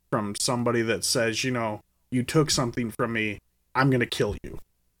from somebody that says, you took something from me. I'm going to kill you.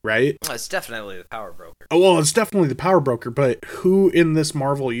 Right? Well, it's definitely the Power Broker. Oh, well, it's definitely the Power Broker, but who in this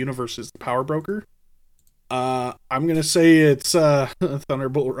Marvel universe is the Power Broker? I'm gonna say it's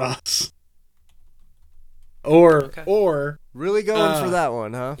Thunderbolt Ross. Or really going for that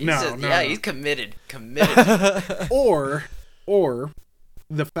one, huh? No, he's committed. or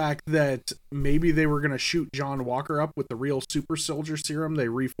the fact that maybe they were gonna shoot John Walker up with the real super soldier serum they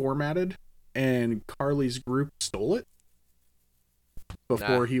reformatted, and Carly's group stole it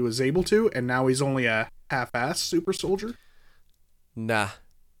before he was able to, and now he's only a half-ass super soldier. Nah,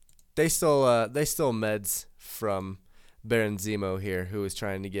 they stole meds from Baron Zemo here, who was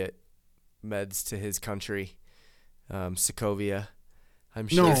trying to get meds to his country, Sokovia. I'm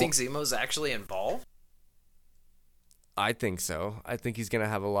sure. Do you think Zemo's actually involved? I think so. I think he's gonna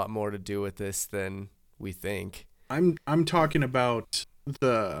have a lot more to do with this than we think. I'm talking about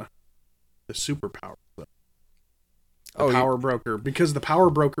the superpower. Power Broker, because the Power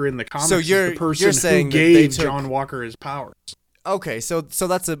Broker in the comics is the person who gave John Walker his powers. Okay, so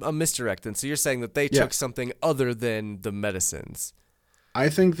that's a misdirect, and so you're saying that they took something other than the medicines. I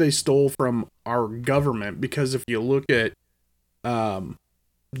think they stole from our government, because if you look at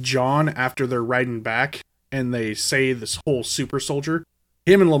John after they're riding back and they say this whole super soldier,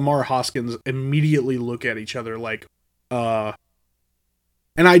 him and Lamar Hoskins immediately look at each other like, and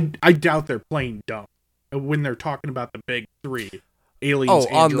I doubt they're playing dumb when they're talking about the big 3. Aliens,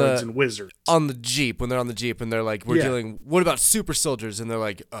 androids, and wizards. On the Jeep, when they're on the Jeep and they're like, what about super soldiers? And they're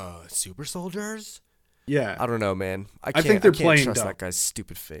like, super soldiers? Yeah. I don't know, man. I think they're playing trust dumb. That guy's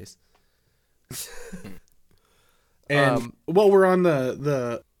stupid face. And, we're on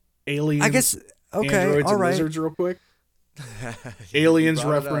the aliens, I guess, okay, androids, all and right. wizards real quick. Aliens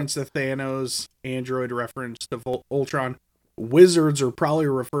reference to Thanos, android reference to Ultron. Wizards are probably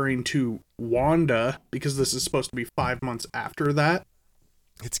referring to Wanda, because this is supposed to be 5 months after that.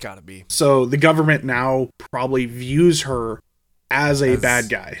 It's gotta be. So the government now probably views her as a bad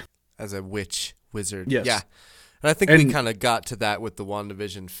guy. As a witch wizard. Yes. Yeah. And I think we kind of got to that with the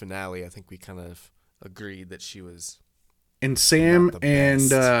WandaVision finale. I think we kind of agreed that she was. And Sam and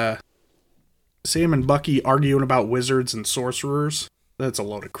Bucky arguing about wizards and sorcerers. That's a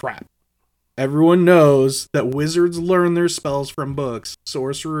load of crap. Everyone knows that wizards learn their spells from books.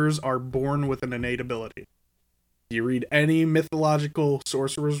 Sorcerers are born with an innate ability. You read any mythological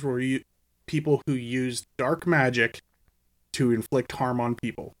sorcerers were people who used dark magic to inflict harm on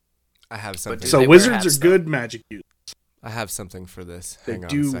people. I have something. So wizards are good magic users. I have something for this. They Hang on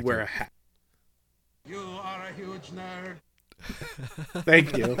do a second. wear a hat. You are a huge nerd.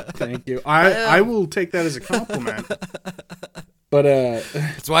 Thank you. I will take that as a compliment. But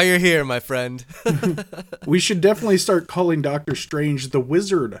that's why you're here, my friend. We should definitely start calling Doctor Strange the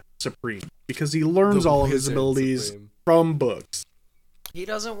Wizard Supreme, because he learns all of his abilities from books. He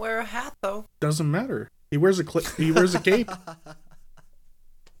doesn't wear a hat though. Doesn't matter. He wears a cape.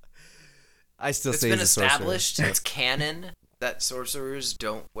 I still it's say been he's a established. It's canon that sorcerers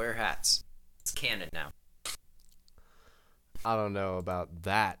don't wear hats. It's canon now. I don't know about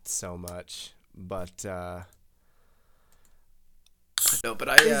that so much, but no,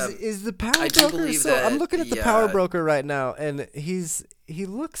 but is the Power Broker. So I'm looking at the Power Broker right now, and he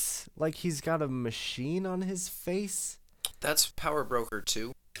looks like he's got a machine on his face. That's Power Broker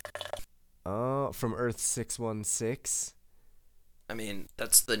 2. Oh, from Earth 616. I mean,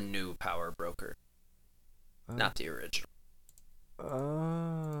 that's the new Power Broker, not the original.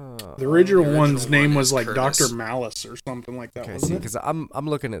 Oh. The original original one's name one was is like Curtis. Dr. Malice or something like that, Okay, wasn't see, it? because I'm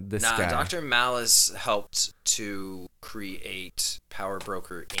looking at this Nah, guy. Dr. Malice helped to create Power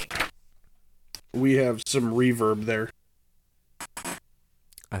Broker Inc. We have some reverb there.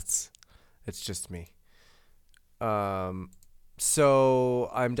 It's just me. So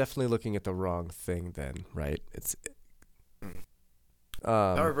I'm definitely looking at the wrong thing then, right? It's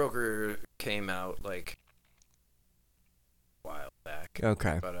Power Broker came out like a while back.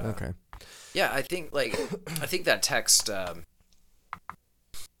 okay. But, Okay. Yeah, I think that text, I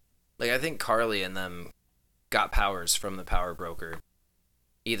think Carly and them got powers from the Power Broker.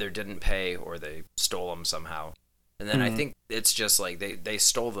 Either didn't pay or they stole them somehow. And then I think it's just like they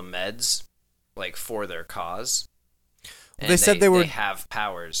stole the meds, like, for their cause. And They said they were- have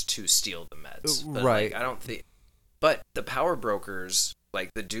powers to steal the meds. But, right. like, I don't think. But the Power Brokers,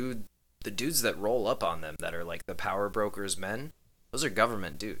 like the dudes that roll up on them that are like the Power Brokers men, those are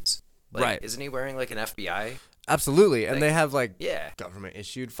government dudes. Like, Right. Isn't he wearing like an FBI? Absolutely, and Like, they have like Yeah. government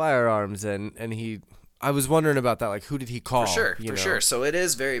issued firearms, and he. I was wondering about that. Like, who did he call? For sure, you for know? sure. So it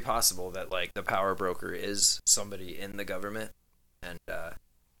is very possible that like the Power Broker is somebody in the government, and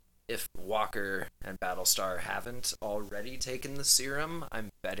if Walker and Battlestar haven't already taken the serum, I'm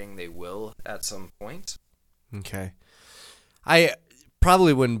betting they will at some point. Okay. I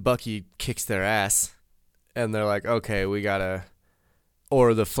probably when Bucky kicks their ass, and they're like, okay, we gotta,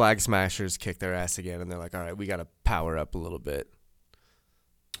 or the Flag Smashers kick their ass again, and they're like, all right, we gotta power up a little bit.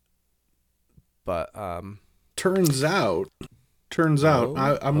 But Turns out,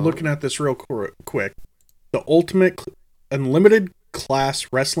 I'm Oh. looking at this real quick. The Ultimate Unlimited Class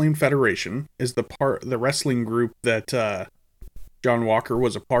Wrestling Federation is the wrestling group that John Walker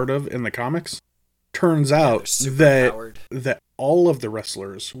was a part of in the comics. Turns They're out super powered. that all of the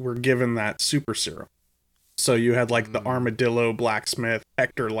wrestlers were given that super serum. So you had like the Armadillo, Blacksmith,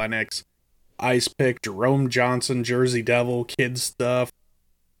 Hector Lennox, Ice Pick, Jerome Johnson, Jersey Devil, Kid Stuff,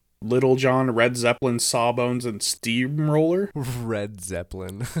 Little John, Red Zeppelin, Sawbones, and Steamroller. Red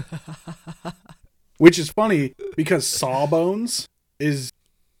Zeppelin. Which is funny because Sawbones is,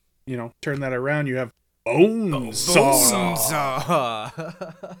 turn that around, you have Bonesaw.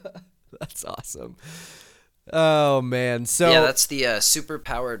 That's awesome. Oh man. So Yeah, that's the Super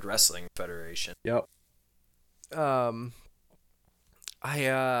Powered Wrestling Federation. Yep.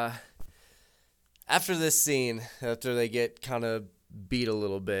 I after this scene, after they get kind of beat a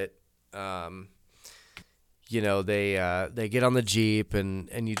little bit, they get on the Jeep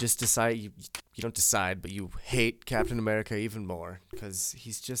and you just decide you don't decide, but you hate Captain America even more because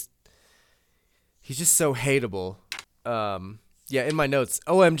he's just so hateable. Yeah, in my notes,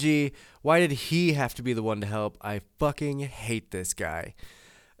 OMG, why did he have to be the one to help? I fucking hate this guy.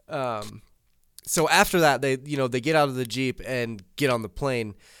 So after that, they get out of the Jeep and get on the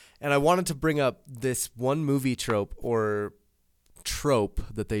plane. And I wanted to bring up this one movie trope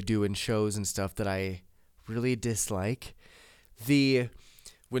that they do in shows and stuff that I really dislike.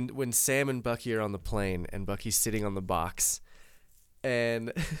 When Sam and Bucky are on the plane and Bucky's sitting on the box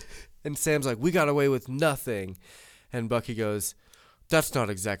and Sam's like, we got away with nothing. And Bucky goes, that's not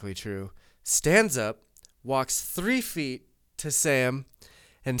exactly true. Stands up, walks 3 feet to Sam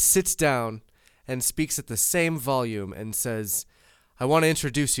and sits down and speaks at the same volume and says, I want to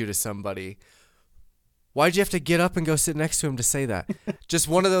introduce you to somebody. Why'd you have to get up and go sit next to him to say that? Just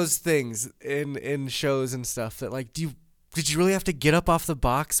one of those things in shows and stuff that like, did you really have to get up off the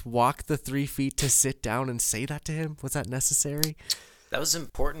box, walk the 3 feet to sit down and say that to him? Was that necessary? That was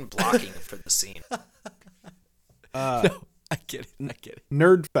important blocking for the scene. No, I get it.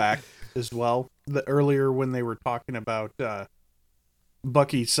 Nerd fact as well. Earlier when they were talking about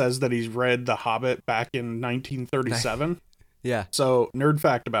Bucky says that he's read The Hobbit back in 1937. Yeah. So, nerd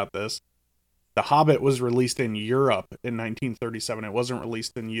fact about this. The Hobbit was released in Europe in 1937. It wasn't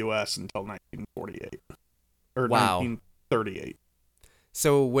released in US until 1948. Or Wow. 1938.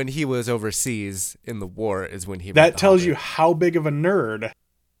 So when he was overseas in the war is when he read That The tells Hobbit. you how big of a nerd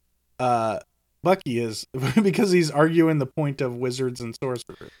Bucky is because he's arguing the point of wizards and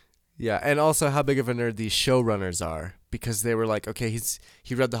sorcerers. Yeah, and also how big of a nerd these showrunners are because they were like, okay,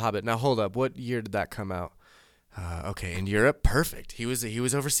 he read The Hobbit. Now hold up, what year did that come out? Okay, in Europe, perfect. He was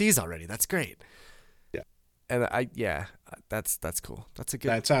overseas already. That's great. Yeah, and that's cool. That's a good.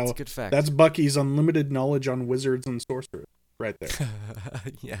 That's a good fact. That's Bucky's unlimited knowledge on wizards and sorcerers, right there.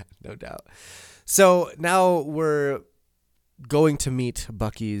 Yeah, no doubt. So now we're going to meet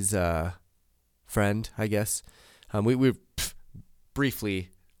Bucky's friend, I guess. We briefly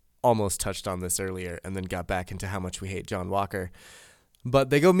almost touched on this earlier and then got back into how much we hate John Walker. But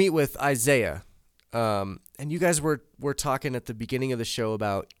they go meet with Isaiah. And you guys were talking at the beginning of the show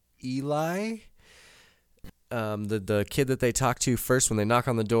about Eli. The kid that they talk to first when they knock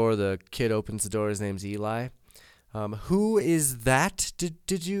on the door, the kid opens the door. His name's Eli. Who is that?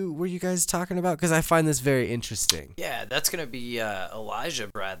 Were you guys talking about? Because I find this very interesting. Yeah, that's gonna be Elijah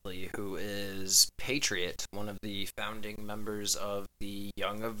Bradley, who is Patriot, one of the founding members of the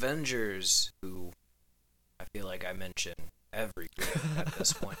Young Avengers, who I feel like I mention every group at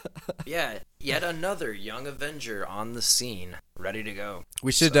this point. Yeah, yet another Young Avenger on the scene, ready to go.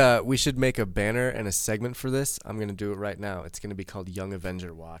 We should make a banner and a segment for this. I'm gonna do it right now. It's gonna be called Young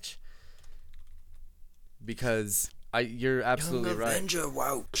Avenger Watch. Because you're absolutely right. Young Avenger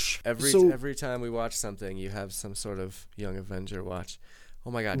Watch. Every time we watch something, you have some sort of Young Avenger Watch. Oh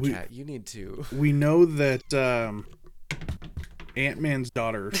my God, Kat, you need to. We know that Ant-Man's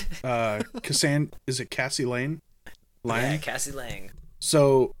daughter, is it Cassie Lang? Yeah, Cassie Lang.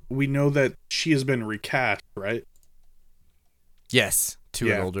 So we know that she has been recast, right? Yes,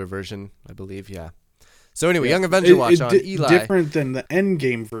 to an older version, I believe. Yeah. So anyway, Young Avenger Watch on Eli. Different than the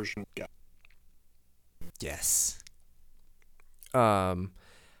Endgame version we got. Yes. And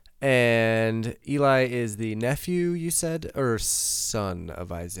Eli is the nephew, you said, or son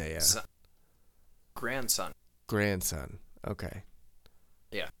of Isaiah? Grandson. Grandson. Okay.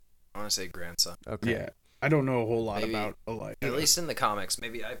 Yeah, I want to say grandson. Okay. Yeah, I don't know a whole lot about Elijah. At least in the comics,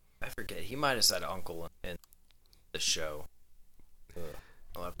 maybe I forget. He might have said uncle in the show.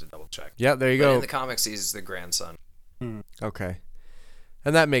 I'll have to double check. Yeah, there you But go. in the comics, he's the grandson. Okay.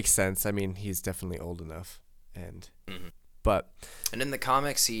 And that makes sense. I mean, he's definitely old enough. And in the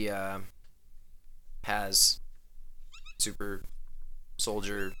comics, he has super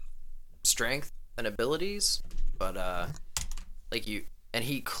soldier strength and abilities, but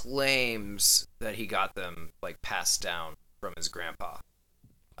he claims that he got them like passed down from his grandpa.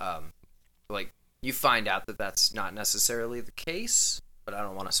 You find out that that's not necessarily the case, but I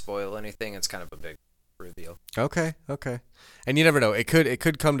don't want to spoil anything. It's kind of a big reveal. Okay. And you never know. It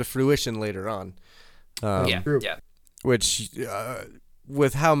could come to fruition later on. Yeah. Which,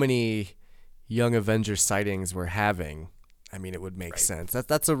 with how many Young Avenger sightings we're having, I mean, it would make sense.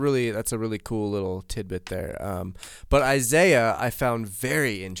 That's a really cool little tidbit there. But Isaiah, I found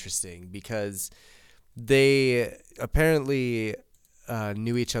very interesting because they apparently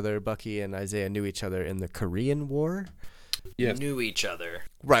knew each other. Bucky and Isaiah knew each other in the Korean War. Yes. Knew each other.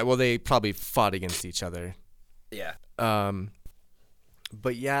 Right. Well, they probably fought against each other. Yeah.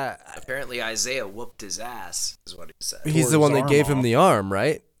 But yeah, apparently Isaiah whooped his ass, is what he said. He's the one that gave him the arm,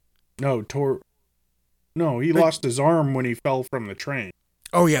 right? No, he lost his arm when he fell from the train.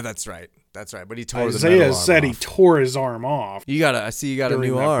 Oh yeah, that's right. But he tore Isaiah the metal said arm he off. tore his arm off. You got a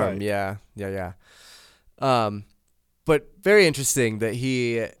new arm. Fight. Yeah. But very interesting that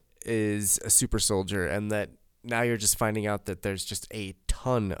he is a super soldier, and that now you're just finding out that there's just a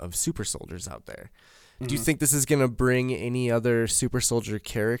ton of super soldiers out there. Do you think this is going to bring any other super soldier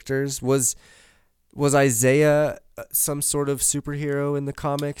characters? Was Isaiah some sort of superhero in the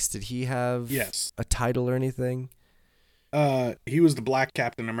comics? Did he have a title or anything? He was the Black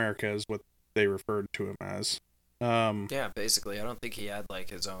Captain America is what they referred to him as. Yeah, basically. I don't think he had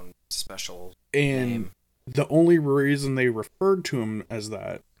like his own special name. The only reason they referred to him as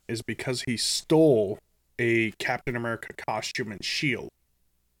that is because he stole a Captain America costume and shield.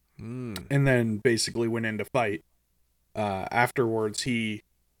 And then basically went in to fight. Afterwards,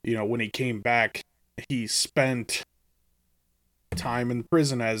 when he came back, he spent time in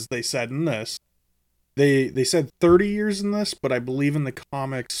prison, as they said in this. They said 30 years in this, but I believe in the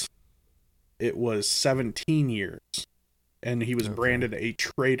comics it was 17 years. And he was branded a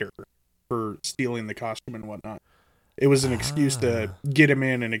traitor for stealing the costume and whatnot. It was an excuse to get him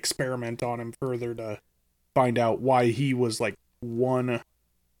in and experiment on him further to find out why he was like one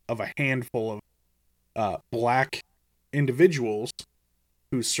of a handful of black individuals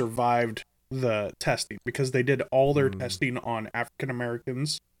who survived the testing, because they did all their testing on African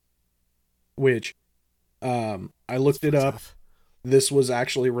Americans, which I looked it up. This was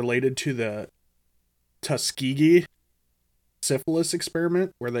actually related to the Tuskegee syphilis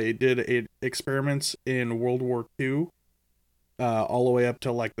experiment, where they did experiments in World War II all the way up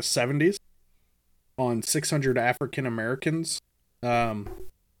to like the 70s on 600 African Americans.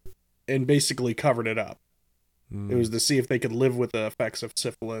 And basically covered it up. It was to see if they could live with the effects of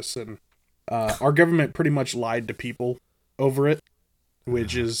syphilis, and our government pretty much lied to people over it,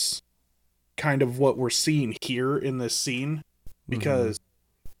 which is kind of what we're seeing here in this scene, because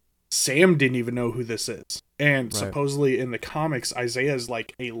Sam didn't even know who this is, and supposedly in the comics, Isaiah is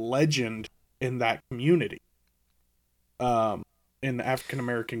like a legend in that community, in the African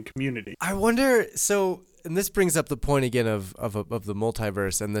American community. I wonder. So this brings up the point again of the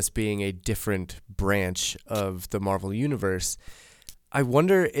multiverse and this being a different branch of the Marvel universe. I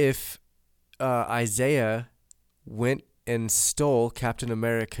wonder if Isaiah went and stole Captain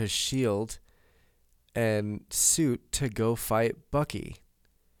America's shield and suit to go fight Bucky,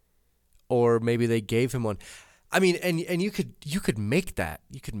 or maybe they gave him one. I mean, and you could make that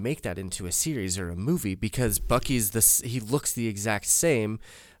into a series or a movie, because Bucky's he looks the exact same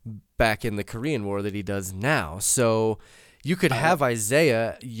back in the Korean War that he does now. So you could have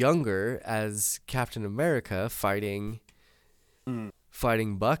Isaiah younger as Captain America fighting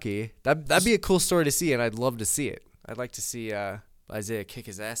Bucky. That'd be a cool story to see, and I'd love to see it. I'd like to see Isaiah kick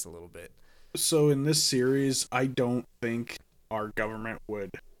his ass a little bit. So in this series, I don't think our government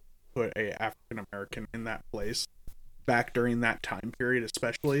would put a African American in that place back during that time period,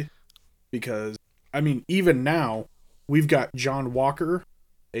 especially because, I mean, even now we've got John Walker,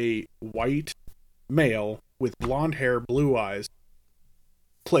 a white male with blonde hair, blue eyes,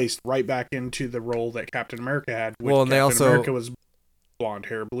 placed right back into the role that Captain America had. Well, and Captain America was blonde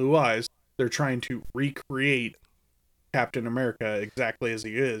hair, blue eyes. They're trying to recreate Captain America exactly as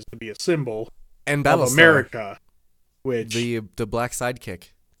he is, to be a symbol and of America, which the black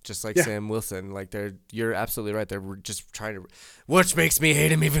sidekick, just like Sam Wilson. Like you're absolutely right. They're just trying to, which makes me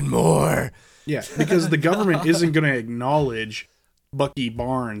hate him even more. Yeah, because the government isn't going to acknowledge Bucky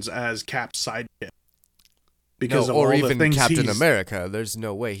Barnes as Cap's sidekick because of or all even the things Captain America. There's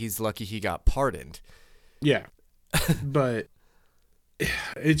no way. He's lucky he got pardoned. Yeah, but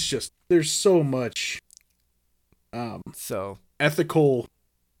it's just there's so much ethical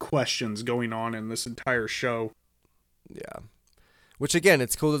questions going on in this entire show. Yeah, which again,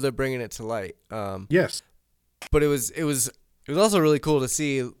 it's cool that they're bringing it to light. Yes, but it was also really cool to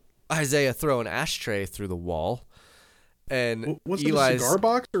see Isaiah throw an ashtray through the wall. And was it a cigar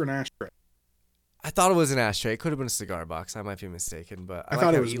box or an ashtray? I thought it was an ashtray. It could have been a cigar box. I might be mistaken, but I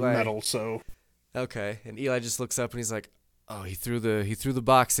thought it was metal. So okay, and Eli just looks up and he's like, "Oh, he threw the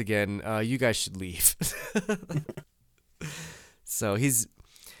box again. You guys should leave." So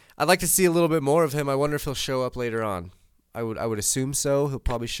I'd like to see a little bit more of him. I wonder if he'll show up later on. I would assume so. He'll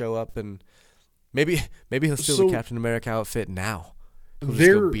probably show up, and maybe he'll steal the Captain America outfit now. He'll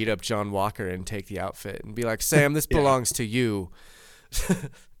just go beat up John Walker and take the outfit and be like, "Sam, this belongs to you."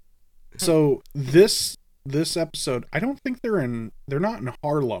 So this episode, I don't think they're not in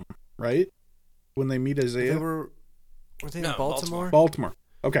Harlem, right? When they meet Isaiah, were they in Baltimore? Baltimore.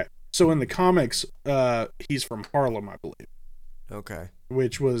 Okay, so in the comics, he's from Harlem, I believe. Okay,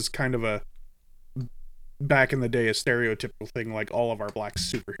 which was kind of a back in the day a stereotypical thing, like all of our black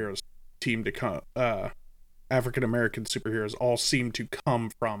superheroes team to come. African American superheroes all seem to come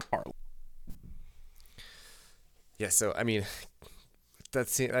from Harlem. Yeah, so I mean,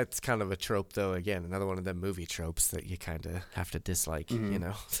 that's kind of a trope, though. Again, another one of them movie tropes that you kind of have to dislike, you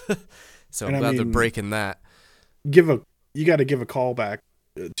know. So I'm glad they're breaking that. You got to give a call back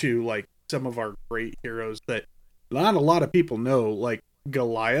to like some of our great heroes that not a lot of people know, like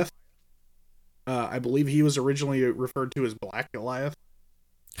Goliath. I believe he was originally referred to as Black Goliath,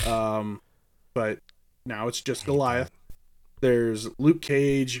 but now it's just Goliath. There's Luke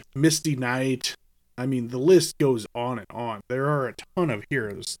Cage, Misty Knight. I mean, the list goes on and on. There are a ton of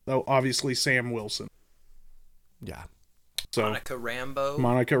heroes, though. Obviously, Sam Wilson. Yeah. So Monica Rambeau.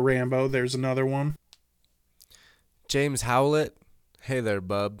 Monica Rambeau. There's another one. James Howlett. Hey there,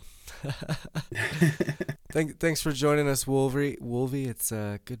 bub. Thanks for joining us, Wolvie. It's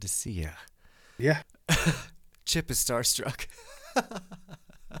good to see you. Yeah. Chip is starstruck.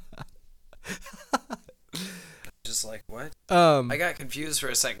 Just like, what? I got confused for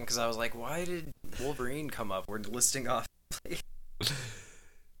a second because I was like, why did Wolverine come up? We're listing off. I've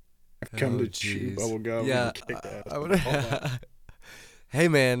come to chew bubblegum and kick ass. Hey,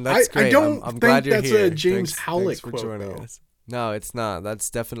 man, that's great. I don't I'm glad you're that's here. A James Howlett for quote, joining though. us. No, it's not. That's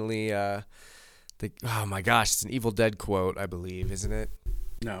definitely oh my gosh, it's an Evil Dead quote, I believe, isn't it?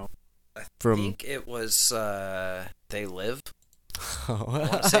 No. I think it was They Live. I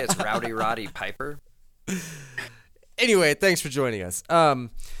want to say it's Rowdy Roddy Piper. Anyway, thanks for joining us.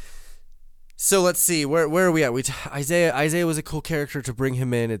 So let's see, where are we at? Isaiah was a cool character to bring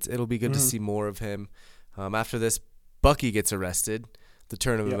him in. It'll be good to see more of him. After this, Bucky gets arrested. The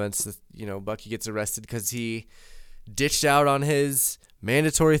turn of events, Bucky gets arrested because he ditched out on his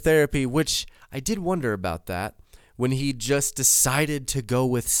mandatory therapy, which I did wonder about that. When he just decided to go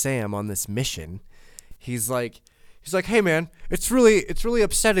with Sam on this mission, he's like, "Hey man, it's really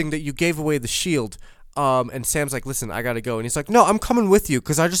upsetting that you gave away the shield." And Sam's like, "Listen, I gotta go." And he's like, "No, I'm coming with you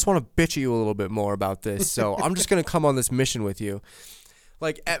because I just want to bitch at you a little bit more about this. So I'm just gonna come on this mission with you."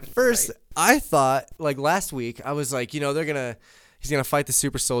 Like at first, I thought like last week I was like, he's gonna fight the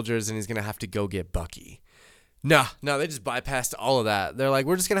super soldiers and he's gonna have to go get Bucky. No, they just bypassed all of that. They're like,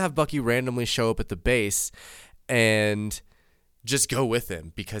 we're just gonna have Bucky randomly show up at the base and just go with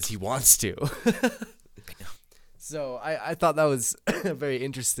him because he wants to. So I thought that was a very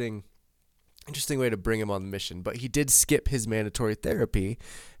interesting way to bring him on the mission. But he did skip his mandatory therapy,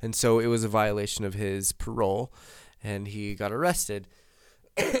 and so it was a violation of his parole, and he got arrested.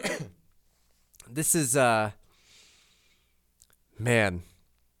 This is man,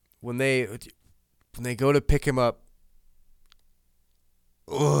 when they go to pick him up.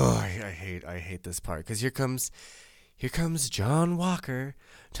 Oh, I hate this part because here comes John Walker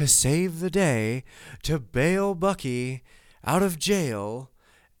to save the day, to bail Bucky out of jail,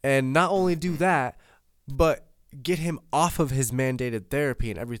 and not only do that, but get him off of his mandated therapy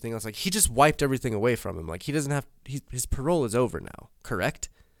and everything else. Like, he just wiped everything away from him. Like, he doesn't have his parole is over now, correct?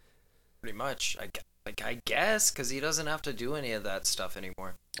 Pretty much. I guess, because he doesn't have to do any of that stuff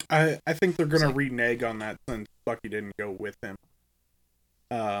anymore. I think they're going to renege on that since Bucky didn't go with him.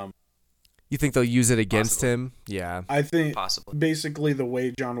 You think they'll use it against Possibly. him? Yeah. I think Possibly. basically the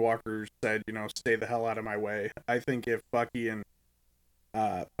way John Walker said, stay the hell out of my way. I think if Bucky and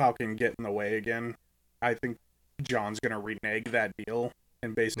Falcon get in the way again, I think John's going to renege that deal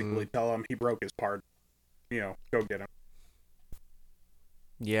and basically tell him he broke his part. Go get him.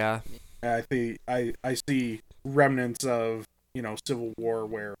 Yeah. I see remnants of, Civil War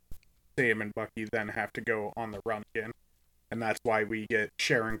where Sam and Bucky then have to go on the run again. And that's why we get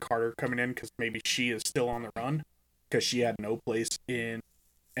Sharon Carter coming in, because maybe she is still on the run, because she had no place in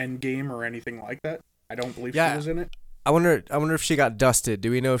Endgame or anything like that. I don't believe she was in it. I wonder if she got dusted.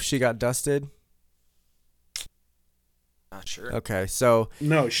 Do we know if she got dusted? Not sure. Okay, so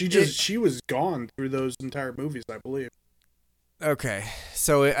no, she was gone through those entire movies, I believe. Okay,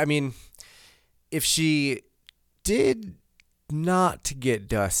 so I mean, if she did not get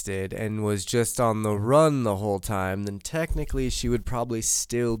dusted and was just on the run the whole time, then technically she would probably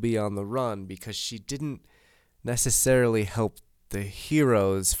still be on the run because she didn't necessarily help the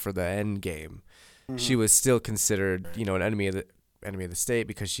heroes for the end game. Mm-hmm. She was still considered, an enemy of the state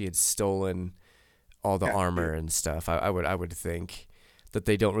because she had stolen all the armor and stuff. I would think that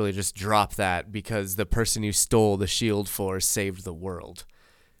they don't really just drop that because the person you stole the shield for saved the world.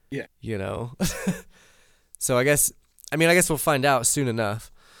 Yeah. So I guess we'll find out soon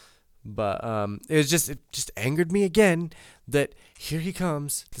enough. But it just angered me again that here he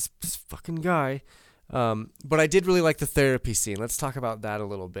comes, this fucking guy. But I did really like the therapy scene. Let's talk about that a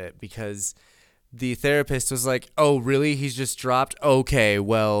little bit, because the therapist was like, "Oh, really? He's just dropped? Okay,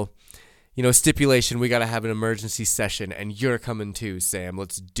 well, stipulation, we got to have an emergency session, and you're coming too, Sam.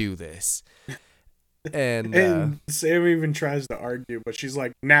 Let's do this." And Sam even tries to argue, but she's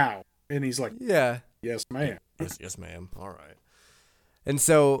like, "Now." And he's like, "Yeah. Yes, ma'am." Yes, ma'am. All right. And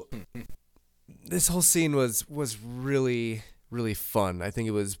so this whole scene was really, really fun. I think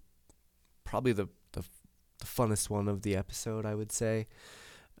it was probably the funnest one of the episode, I would say.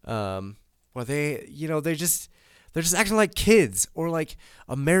 Where they're just acting like kids, or like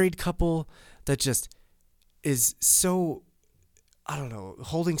a married couple that just is so, I don't know,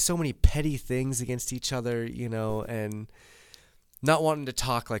 holding so many petty things against each other, and not wanting to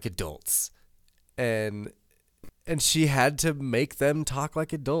talk like adults. And she had to make them talk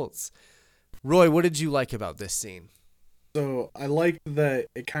like adults. Roy, what did you like about this scene? So I liked that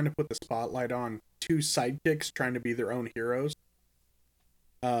it kind of put the spotlight on two sidekicks trying to be their own heroes.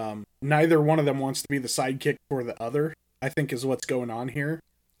 Neither one of them wants to be the sidekick for the other, I think, is what's going on here.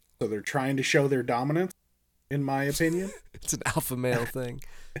 So they're trying to show their dominance, in my opinion. It's an alpha male thing.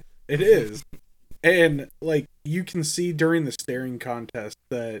 It is. And, you can see during the staring contest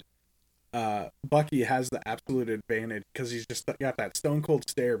that Bucky has the absolute advantage because he's just got that stone cold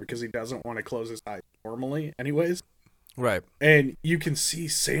stare because he doesn't want to close his eyes normally anyways. Right. And you can see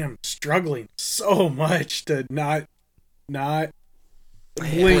Sam struggling so much to not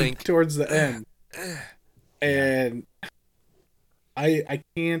blink towards the end. And I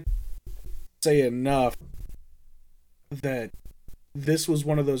can't say enough that this was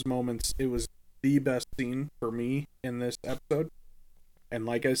one of those moments. It was the best scene for me in this episode. And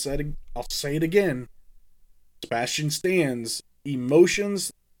like I said, I'll say it again. Sebastian Stan's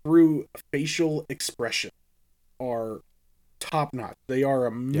emotions through facial expression are top notch. They are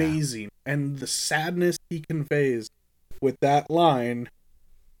amazing. Yeah. And the sadness he conveys with that line,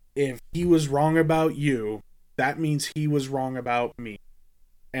 if he was wrong about you, that means he was wrong about me.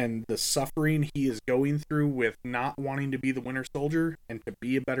 And the suffering he is going through with not wanting to be the Winter Soldier and to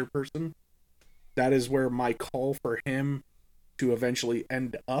be a better person, that is where my call for him to eventually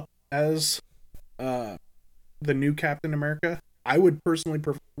end up as the new Captain America. I would personally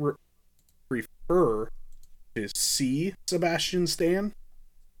prefer to see Sebastian Stan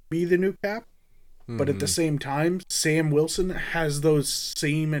be the new Cap. But at the same time, Sam Wilson has those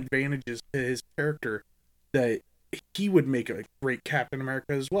same advantages to his character that he would make a great Captain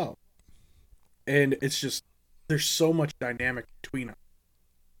America as well. And it's just, there's so much dynamic between them.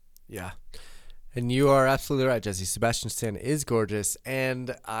 Yeah. And you are absolutely right, Jesse. Sebastian Stan is gorgeous.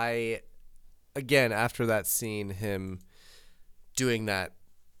 And again, after that scene, him doing that,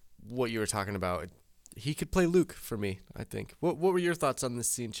 what you were talking about, he could play Luke for me, I think. What were your thoughts on this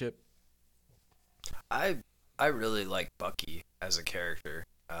scene, Chip? I really like Bucky as a character.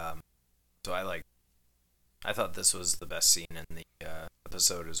 So I thought this was the best scene in the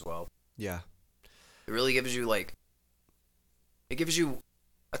episode as well. Yeah. It really gives you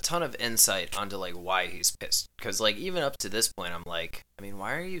a ton of insight onto why he's pissed. Because even up to this point, I'm like, I mean,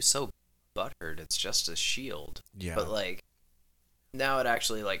 why are you so butthurt? It's just a shield. Yeah. But now it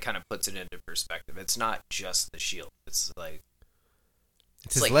actually kind of puts it into perspective. It's not just the shield. It's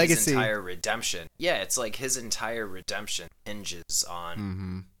it's his legacy. His entire redemption. Yeah, it's his entire redemption hinges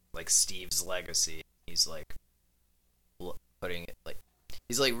on Steve's legacy. He's putting it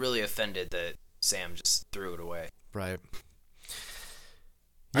he's really offended that Sam just threw it away. Right.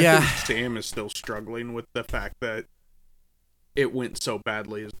 I think Sam is still struggling with the fact that it went so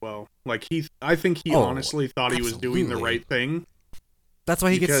badly as well. I think he honestly thought he was doing the right thing. That's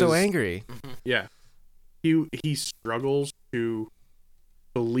why he gets so angry. Yeah. He struggles to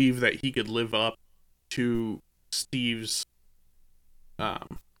believe that he could live up to Steve's I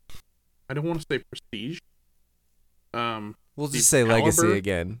don't want to say prestige. We'll just say caliber. Legacy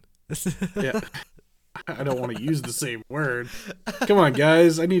again. Yeah. I don't want to use the same word. Come on,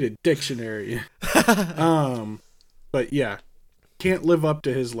 guys. I need a dictionary. But yeah, can't live up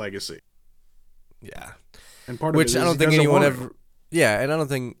to his legacy. Yeah. And part of which it is I don't think anyone ever. Yeah, and I don't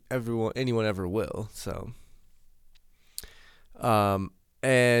think anyone ever will. So.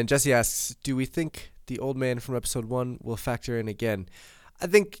 And Jesse asks, do we think the old man from episode 1 will factor in again? I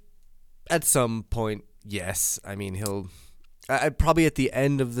think at some point, yes. I mean, he'll probably at the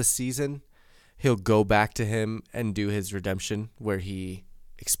end of the season, he'll go back to him and do his redemption where he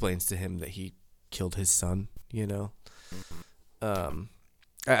explains to him that he killed his son,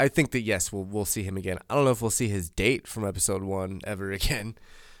 I think that, yes, we'll see him again. I don't know if we'll see his date from episode 1 ever again,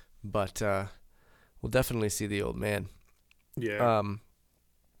 but we'll definitely see the old man. Yeah.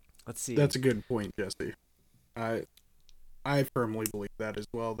 Let's see. That's a good point, Jesse. I firmly believe that as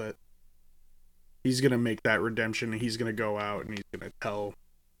well, that he's going to make that redemption, and he's going to go out and he's going to tell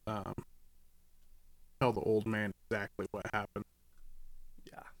the old man exactly what happened.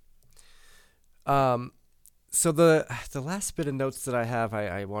 Yeah. So the last bit of notes that I have,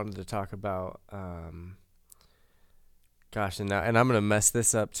 I wanted to talk about. Gosh, and I'm gonna mess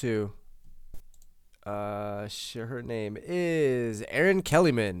this up too. Her name is Erin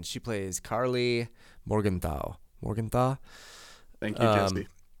Kellyman. She plays Carly Morgenthau. Thank you, Jesse.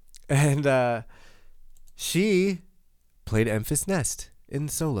 And she played Enfys Nest in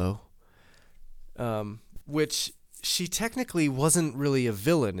Solo. Which she technically wasn't really a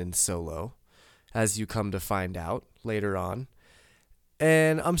villain in Solo, as you come to find out later on.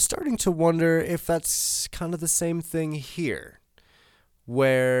 And I'm starting to wonder if that's kind of the same thing here,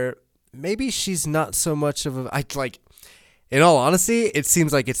 where maybe she's not so much of in all honesty, it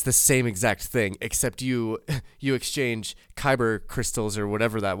seems like it's the same exact thing, except you exchange Kyber crystals or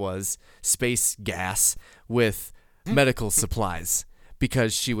whatever that was, space gas, with medical supplies,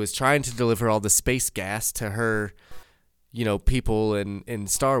 because she was trying to deliver all the space gas to her, people in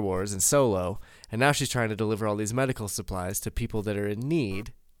Star Wars and Solo, and now she's trying to deliver all these medical supplies to people that are in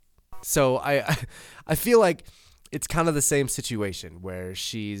need. So I feel like it's kind of the same situation where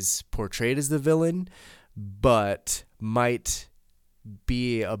she's portrayed as the villain, but might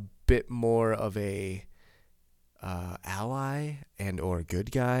be a bit more of a ally and or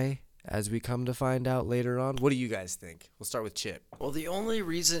good guy, as we come to find out later on. What do you guys think? We'll start with Chip. Well, the only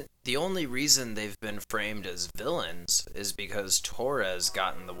reason they've been framed as villains is because Torres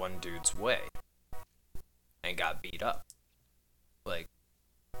got in the one dude's way and got beat up.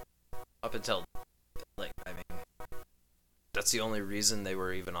 Up until that's the only reason they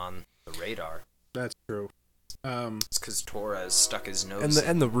were even on the radar. That's true. It's because Torres stuck his nose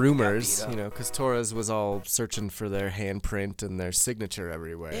and the rumors, because Torres was all searching for their handprint and their signature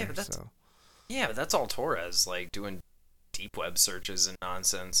everywhere. Yeah, but that's all Torres, doing deep web searches and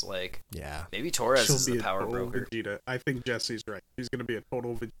nonsense. Yeah, maybe Torres is the power broker. Vegeta. I think Jesse's right. He's gonna be a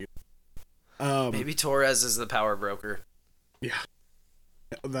total Vegeta. Maybe Torres is the power broker. Yeah,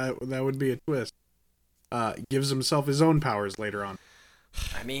 that would be a twist. Gives himself his own powers later on.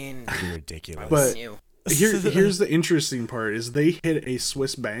 I mean, ridiculous. But here's the interesting part: is they hit a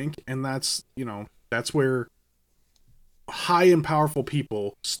Swiss bank, and that's where high and powerful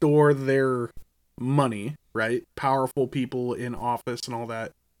people store their money, right? Powerful people in office and all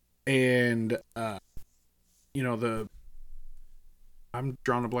that, and I'm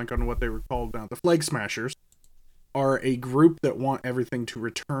drawing a blank on what they were called now. The Flag Smashers are a group that want everything to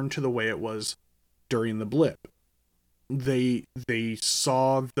return to the way it was during the blip. They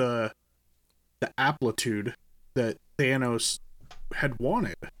saw the amplitude that Thanos had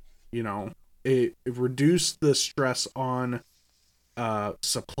wanted. It reduced the stress on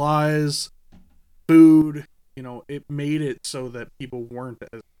supplies, food. It made it so that people weren't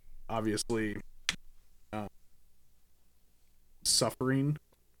as obviously suffering,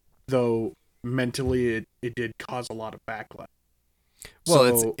 though mentally it did cause a lot of backlash.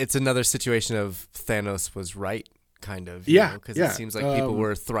 Well, So- it's another situation of Thanos was right, kind of. Because Yeah. it seems like people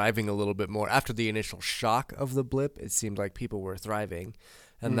were thriving a little bit more after the initial shock of the blip. It seemed like people were thriving,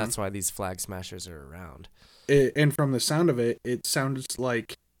 and that's why these Flag Smashers are around. And from the sound of it, it sounds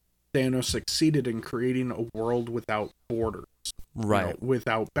like Thanos succeeded in creating a world without borders, Right.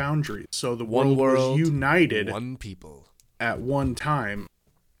 without boundaries. So the One world, was united one people. at one time,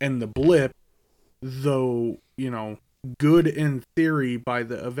 and the blip, though good in theory by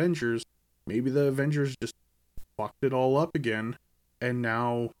the Avengers, maybe the Avengers just fucked it all up again, and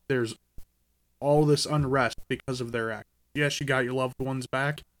now there's all this unrest because of their act. Yes, you got your loved ones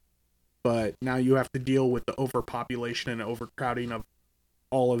back, but now you have to deal with the overpopulation and overcrowding of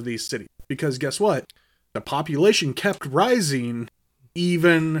all of these cities. Because guess what? The population kept rising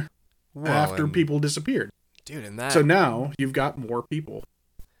even after and- people disappeared. Dude, and that So now you've got more people.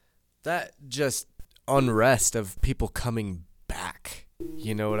 that just unrest of people coming back.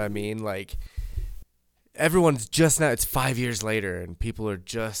 You know what I mean? Like, everyone's just now, it's 5 years later, and people are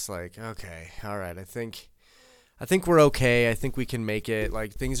just like, okay, all right, I think we're okay. I think we can make it.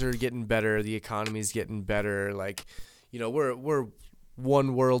 Like, things are getting better. The economy's getting better. Like, we're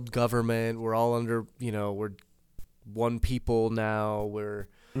one world government. We're all under, we're one people now. We're,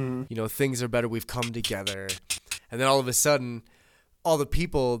 things are better. We've come together. And then all of a sudden, all the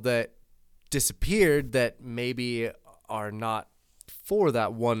people that disappeared that maybe are not for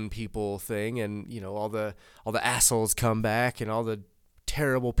that one people thing, and all the assholes come back, and all the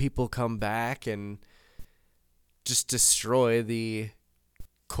terrible people come back and just destroy the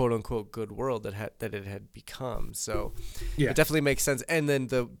quote unquote good world that it had become. So Yeah. it definitely makes sense. And then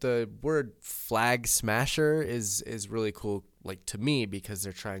the word Flag Smasher is really cool, like, to me, because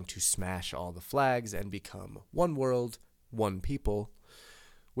they're trying to smash all the flags and become one world, one people,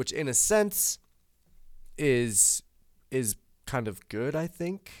 which in a sense is kind of good, I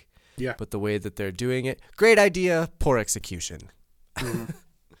think. Yeah. But the way that they're doing it, great idea, poor execution.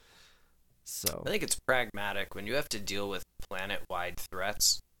 So I think it's pragmatic. When you have to deal with planet-wide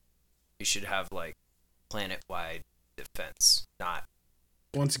threats, you should have like planet-wide defense, not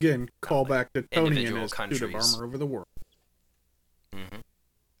Once again, call back to Tony and individual his suit of countries. armor over the world.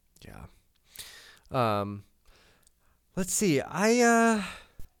 yeah. Let's see. I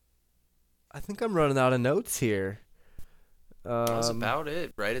think I'm running out of notes here. That's about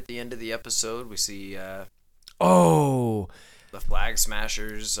it. Right at the end of the episode, we see Oh, the Flag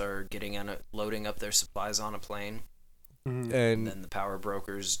Smashers are loading up their supplies on a plane, Mm-hmm. and and then the Power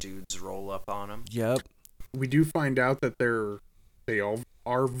Brokers dudes roll up on them. yep. We do find out that they all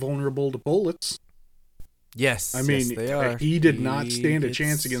are vulnerable to bullets. Yes. I mean, yes, they are. he did not stand a gets-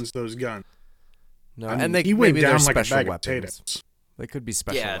 chance against those guns. No, I mean, and they he went maybe they're down like a special bag of weapons. potatoes. They could be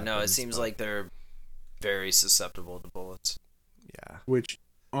special. Yeah, no, it weapons, seems but- like they're very susceptible to bullets. yeah. Which,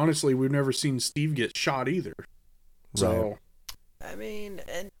 honestly, we've never seen Steve get shot either. So, I mean,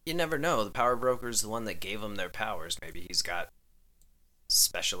 and you never know. The Power Broker's the one that gave them their powers. Maybe he's got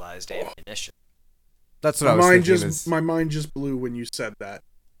specialized ammunition. That's what I was thinking. my mind just blew when you said that,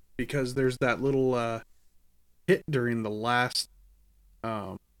 because there's that little hit during the last,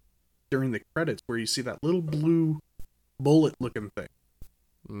 during the credits where you see that little blue bullet-looking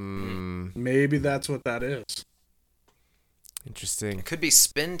thing. Maybe that's what that is. Interesting. It could be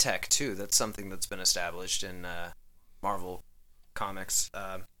spin tech too. That's something that's been established in Marvel Comics.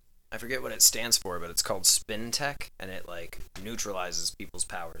 I forget what it stands for, but it's called spin tech, and it like neutralizes people's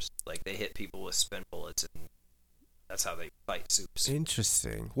powers. Like they hit people with spin bullets, and that's how they fight supes.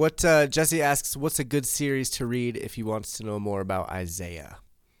 Interesting. What Jesse asks, what's a good series to read if he wants to know more about Isaiah?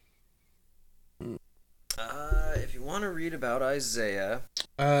 If you want to read about Isaiah,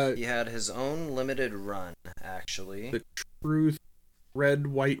 he had his own limited run, actually. Truth, Red,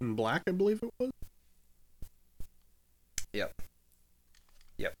 White, and Black, I believe it was. Yep.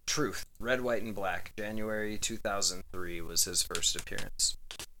 Truth. Red, White, and Black. January 2003 was his first appearance.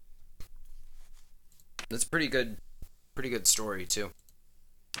 That's pretty good story too.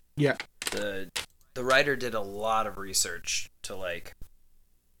 Yeah. The writer did a lot of research to like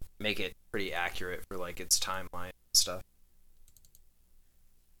make it pretty accurate for like its timeline and stuff.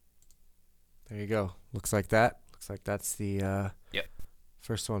 There you go. Looks like that's the Yep.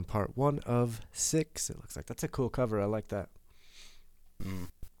 first one, part 1 of 6. It looks like that's a cool cover. I like that.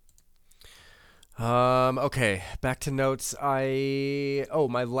 Okay, back to notes. My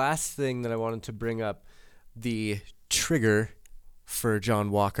last thing that I wanted to bring up, the trigger for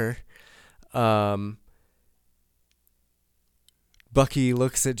John Walker. Bucky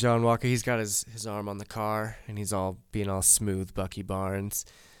looks at John Walker. He's got his arm on the car, and he's all being all smooth, Bucky Barnes.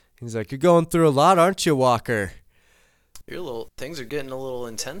 He's like, "You're going through a lot, aren't you, Walker?" Things are getting a little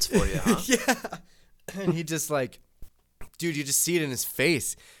intense for you, huh? Yeah. And he just like, dude, you just see it in his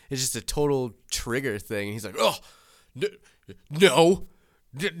face. It's just a total trigger thing. He's like, "Oh, no,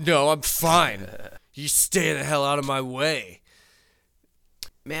 I'm fine. You stay the hell out of my way."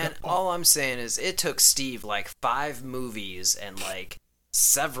 Man, all I'm saying is it took Steve like 5 movies and like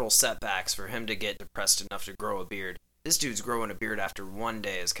several setbacks for him to get depressed enough to grow a beard. This dude's growing a beard after 1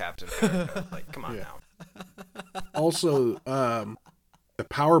 day as Captain America. Like, come on now. Also, the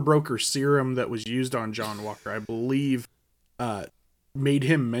Power Broker serum that was used on John Walker, I believe, made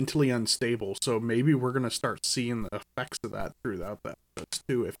him mentally unstable. So maybe we're going to start seeing the effects of that throughout that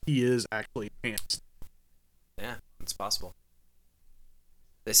too, if he is actually enhanced. Yeah, it's possible.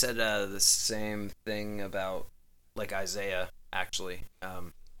 They said the same thing about like Isaiah, actually.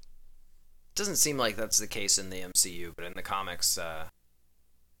 Doesn't seem like that's the case in the MCU, but in the comics,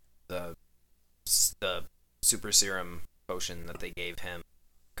 the super serum potion that they gave him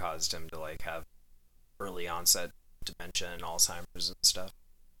caused him to like have early onset dementia and Alzheimer's and stuff.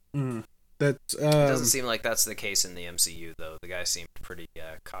 That's It doesn't seem like that's the case in the MCU, though. The guy seemed pretty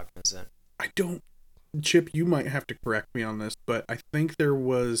cognizant. Chip, you might have to correct me on this, but I think there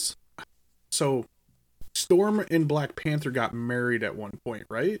was... So, Storm and Black Panther got married at one point,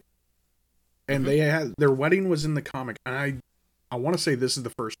 right? And they had... Their wedding was in the comic, and I want to say this is the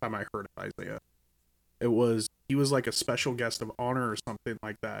first time I heard of Isaiah. He was like a special guest of honor or something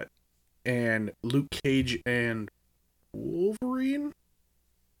like that. And Luke Cage and Wolverine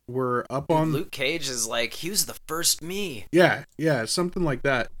were up on... Luke Cage is like, he was the first me. Yeah, something like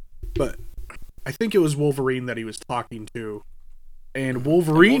that. But I think it was Wolverine that he was talking to. And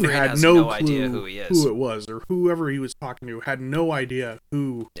Wolverine had no clue idea who he is. Who it was, or whoever he was talking to had no idea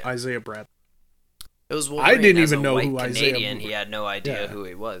who Isaiah Bradley. It was Wolverine. I didn't as even a know white who Canadian, Isaiah. He had no idea who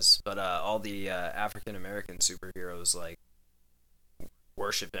he was, but all the African American superheroes like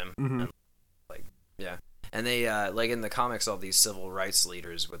worship him. Mm-hmm. And, and they like in the comics, all these civil rights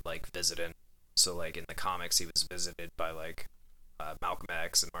leaders would like visit him. So like in the comics, he was visited by like Malcolm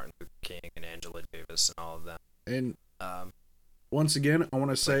X and Martin Luther King and Angela Davis and all of them. And once again, I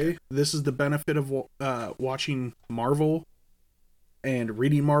want to say this is the benefit of watching Marvel and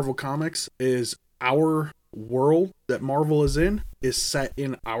reading Marvel comics is our world that Marvel is in is set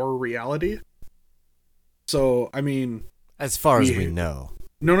in our reality. So, I mean... As far as we know.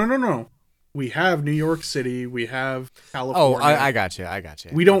 No. We have New York City. We have California. Oh, I got you.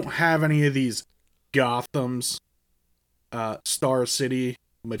 We don't have any of these Gothams, Star City,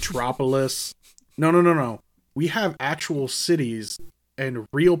 Metropolis. No. We have actual cities and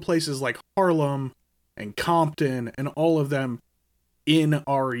real places like Harlem and Compton and all of them in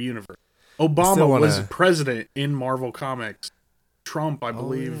our universe. Obama was president in Marvel Comics. Trump, I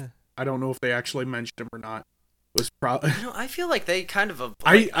believe. Yeah. I don't know if they actually mentioned him or not. Was probably. I feel like they kind of.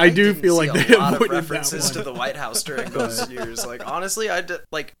 I do feel like they a lot of avoided references to the White House during those years. Like honestly,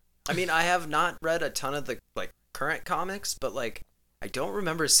 I have not read a ton of the like current comics, but like I don't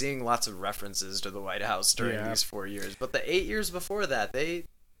remember seeing lots of references to the White House during these 4 years. But the 8 years before that, they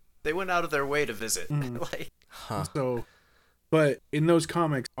went out of their way to visit. So, but in those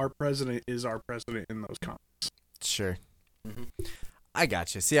comics, our president is our president in those comics. Sure. Mm-hmm. I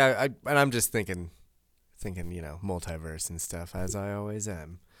got you. See, I'm just thinking, multiverse and stuff, as I always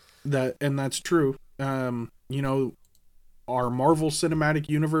am. That's true. Our Marvel Cinematic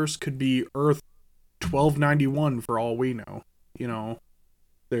Universe could be Earth 1291 for all we know.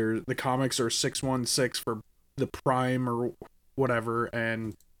 The comics are 616 for the Prime or whatever,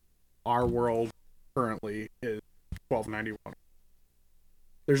 and our world currently is 1291.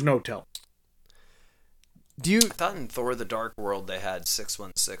 There's no tell. I thought in Thor: The Dark World they had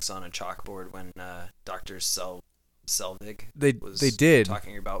 616 on a chalkboard when Dr. Selvig They did.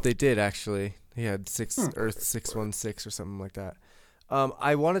 talking about. They did actually. He had Earth 616 or something like that.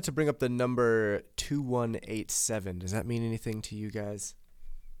 I wanted to bring up the number 2187. Does that mean anything to you guys?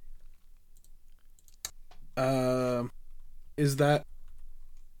 Is that?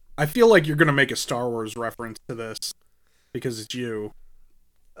 I feel like you're gonna make a Star Wars reference to this because it's you.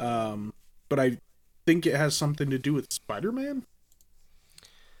 But I think it has something to do with Spider-Man.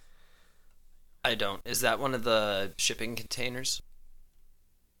 I don't. Is that one of the shipping containers?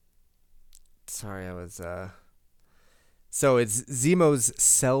 Sorry, I was. So it's Zemo's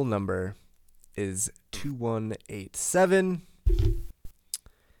cell number is 2187,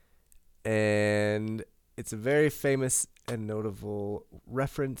 and it's a very famous and notable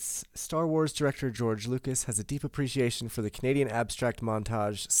reference. Star Wars director George Lucas has a deep appreciation for the Canadian abstract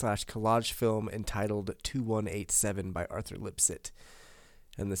montage / collage film entitled 2187 by Arthur Lipsett.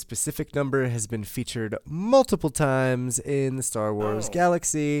 And the specific number has been featured multiple times in the Star Wars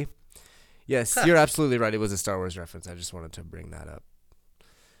galaxy. Yes, you're absolutely right. It was a Star Wars reference. I just wanted to bring that up.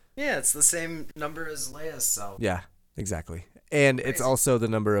 Yeah, it's the same number as Leia's cell. Yeah, exactly. And Crazy. it's also the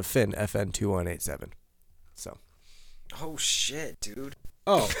number of Finn, FN2187. So. Oh shit, dude.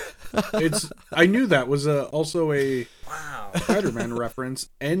 Oh, I knew that was also a Wow. Spider-Man reference,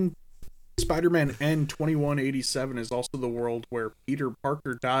 and Spider-Man N2187 is also the world where Peter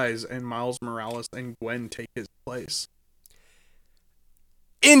Parker dies and Miles Morales and Gwen take his place.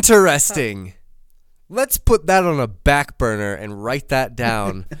 Interesting. Let's put that on a back burner and write that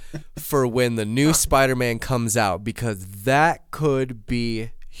down for when the new Spider-Man comes out, because that could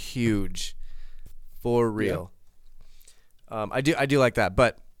be huge. For real. Yeah. I do like that,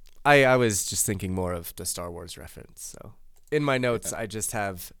 but I was just thinking more of the Star Wars reference. So in my notes, I just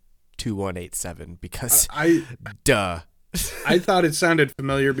have 2187 because duh. I thought it sounded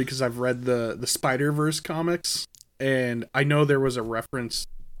familiar because I've read the Spider-Verse comics, and I know there was a reference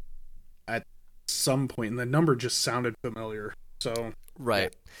at some point, and the number just sounded familiar. So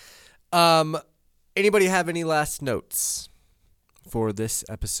right. Anybody have any last notes for this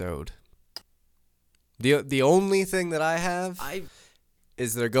episode? The only thing that I have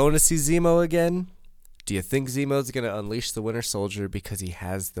is they're going to see Zemo again. Do you think Zemo's going to unleash the Winter Soldier because he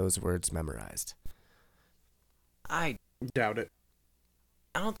has those words memorized? I doubt it.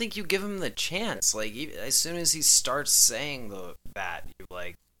 I don't think you give him the chance. Like, as soon as he starts saying that, you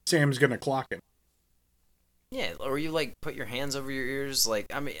like... Sam's gonna clock it. Yeah, or you like put your hands over your ears. Like,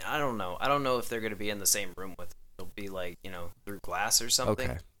 I mean, I don't know. I don't know if they're gonna be in the same room with him. It'll be like, through glass or something.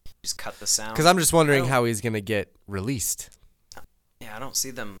 Okay. Just cut the sound. Because I'm just wondering how he's gonna get released. Yeah, I don't see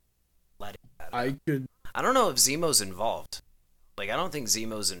them letting that. I don't know if Zemo's involved. Like, I don't think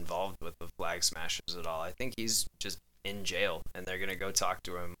Zemo's involved with the Flag Smashers at all. I think he's just in jail, and they're gonna go talk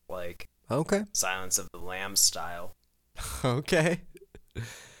to him like Silence of the Lambs style. Okay.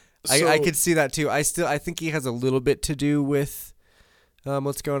 I could see that too. I think he has a little bit to do with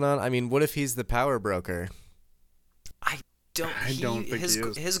what's going on. I mean, what if he's the power broker? I don't think he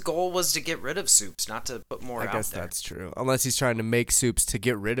is. His goal was to get rid of Soups, not to put more out there. I guess that's true. Unless he's trying to make Soups to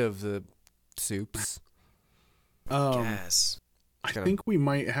get rid of the Soups. Yes. I think we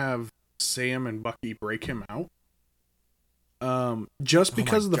might have Sam and Bucky break him out. Just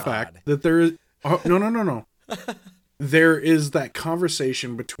because of the fact that there is... No. There is that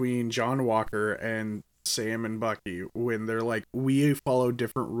conversation between John Walker and Sam and Bucky when they're like, we follow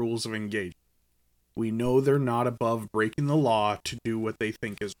different rules of engagement. We know they're not above breaking the law to do what they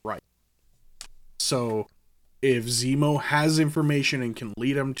think is right. So, if Zemo has information and can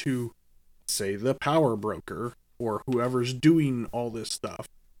lead them to, say, the power broker, or whoever's doing all this stuff,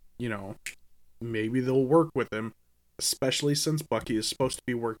 maybe they'll work with him, especially since Bucky is supposed to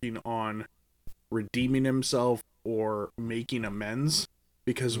be working on redeeming himself or making amends,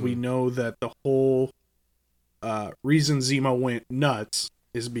 because we know that the whole reason Zemo went nuts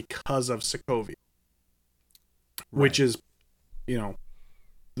is because of Sokovia, which is, the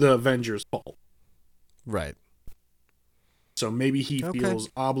Avengers' fault. Right. So maybe he feels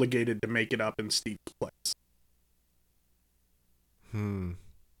obligated to make it up in Steve's place.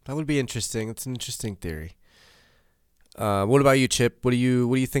 That would be interesting. It's an interesting theory. What about you, Chip? What do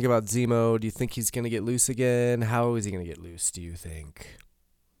you think about Zemo? Do you think he's gonna get loose again? How is he gonna get loose, do you think?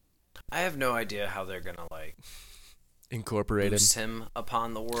 I have no idea how they're gonna incorporate him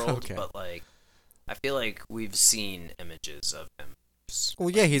upon the world, but I feel like we've seen images of him. Well,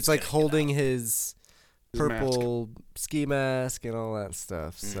 yeah, he's like holding his purple ski mask and all that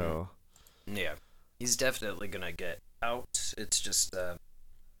stuff. Mm-hmm. So yeah, he's definitely gonna get out. It's just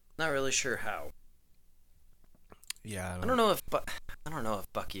not really sure how. Yeah, I don't know if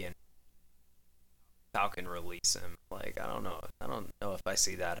Bucky and Falcon release him. Like, I don't know if I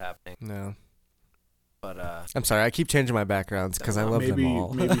see that happening. No. But I'm sorry, I keep changing my backgrounds because I love them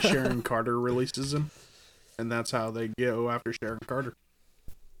all. Maybe Sharon Carter releases him, and that's how they go after Sharon Carter.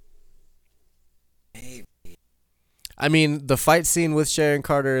 maybe. I mean, the fight scene with Sharon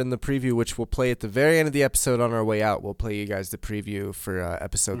Carter in the preview, which we'll play at the very end of the episode on our way out, we'll play you guys the preview for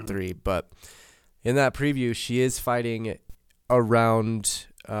episode 3. But in that preview, she is fighting around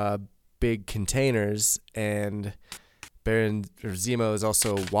big containers, and Baron Zemo is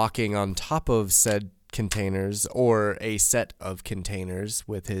also walking on top of said containers or a set of containers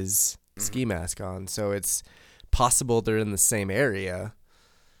with his ski mask on. So it's possible they're in the same area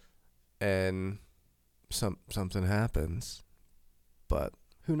and something happens, but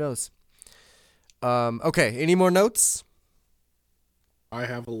who knows? Okay, any more notes? I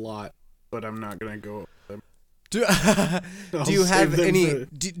have a lot, but I'm not gonna go over them. Do you have any?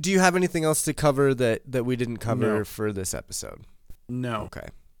 Do you have anything else to cover that we didn't cover for this episode? No.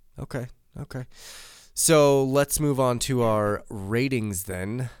 Okay. So let's move on to our ratings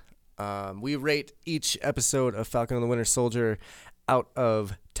then. We rate each episode of Falcon and the Winter Soldier out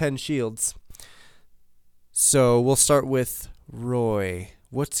of 10 shields. So we'll start with Roy.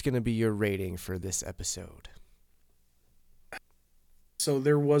 What's going to be your rating for this episode? So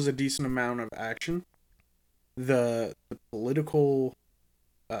there was a decent amount of action. The political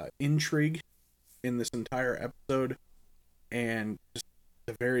intrigue in this entire episode, and just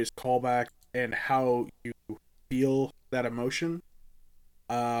the various callbacks and how you feel that emotion.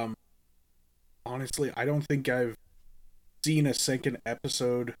 Honestly, I don't think I've seen a second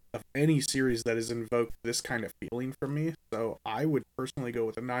episode of any series that has invoked this kind of feeling from me. So I would personally go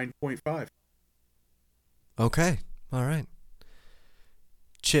with a 9.5. Okay. All right.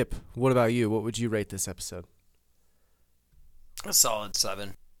 Chip, what about you? What would you rate this episode? A solid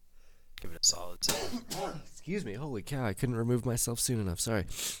 7. Give it a solid 7. Excuse me. Holy cow. I couldn't remove myself soon enough. Sorry.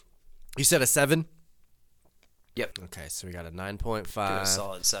 You said a 7? Yep. Okay, so we got a 9.5. Give it a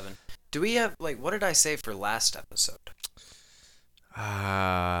solid 7. Do we have, like, what did I say for last episode?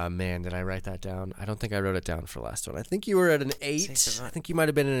 Man, did I write that down? I don't think I wrote it down for last one. I think you were at an 8. I think you might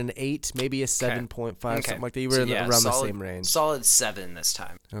have been at an 8, maybe a 7.5, something like that. You were around the same range. Solid 7 this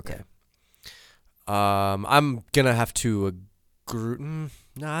time. Okay. Yeah. I'm going to have to agree.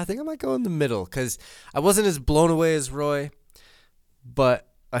 I think I might go in the middle because I wasn't as blown away as Roy, but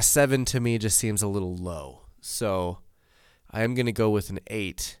a 7 to me just seems a little low. So I am going to go with an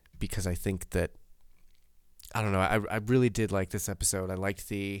 8 because I think that, I don't know, I really did like this episode. I liked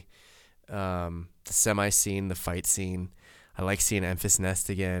the semi scene, the fight scene. I like seeing Memphis Nest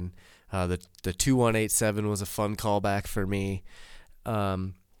again. The 2187 was a fun callback for me.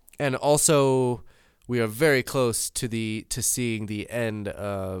 And also we are very close to seeing the end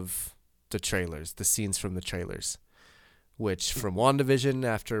of the trailers, the scenes from the trailers, which from WandaVision,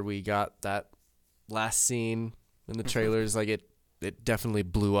 after we got that last scene in the trailers, like it definitely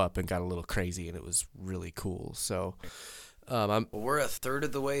blew up and got a little crazy, and it was really cool. So we're a third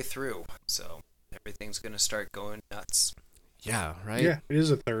of the way through, so everything's going to start going nuts. Yeah, right? Yeah, it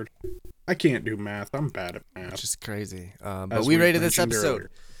is a third. I can't do math. I'm bad at math. Which is crazy. But we rated this episode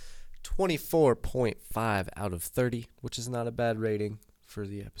 24.5 out of 30, which is not a bad rating for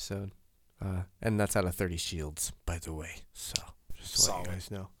the episode. And that's out of 30 shields, by the way. So just to let you guys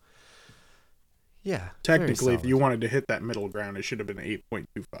know. Yeah. Technically, if you wanted to hit that middle ground, it should have been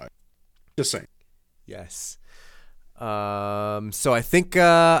 8.25. Just saying. Yes. So I think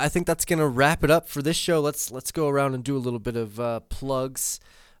that's gonna wrap it up for this show. Let's go around and do a little bit of plugs.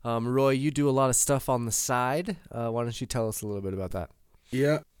 Roy, you do a lot of stuff on the side. Why don't you tell us a little bit about that?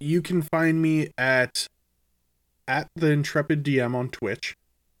 Yeah, you can find me at the Intrepid DM on Twitch,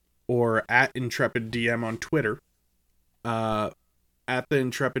 or at Intrepid DM on Twitter. At the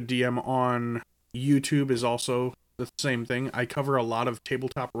Intrepid DM on YouTube is also the same thing. I cover a lot of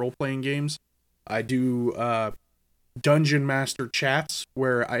tabletop role-playing games. I do Dungeon Master chats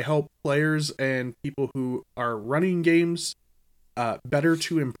where I help players and people who are running games better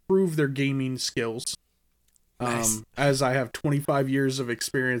to improve their gaming skills. Nice. As I have 25 years of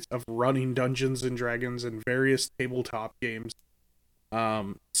experience of running Dungeons and Dragons and various tabletop games.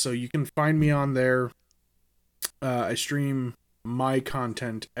 So you can find me on there. I stream my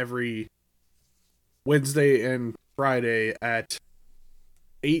content every Wednesday and Friday at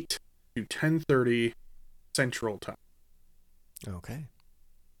 8 to 10:30 Central Time. Okay.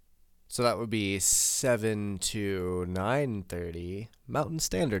 So that would be 7 to 9:30 Mountain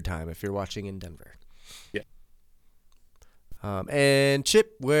Standard Time if you're watching in Denver. Yeah. And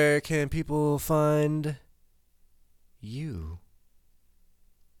Chip, where can people find you?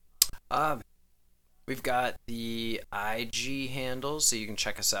 We've got the IG handles, so you can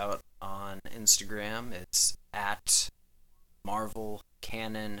check us out on Instagram. It's at Marvel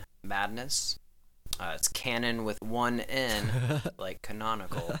Canon Madness. It's canon with one N, like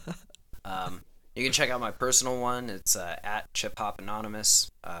canonical. You can check out my personal one. It's at Chip Hop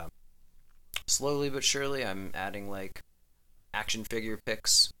Anonymous. Slowly but surely, I'm adding like action figure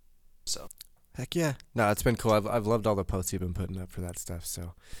pics. So. Heck yeah. No, it's been cool. I've loved all the posts you've been putting up for that stuff.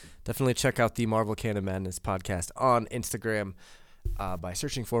 So definitely check out the Marvel Canon Madness podcast on Instagram by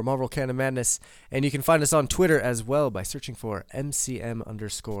searching for Marvel Canon Madness. And you can find us on Twitter as well by searching for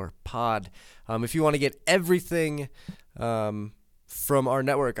MCM_pod. If you want to get everything from our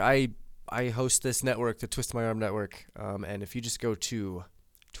network, I host this network, the Twist My Arm Network. And if you just go to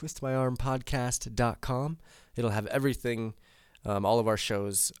twistmyarmpodcast.com, it'll have everything, all of our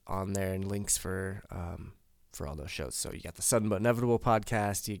shows on there and links for all those shows. So you got the Sudden But Inevitable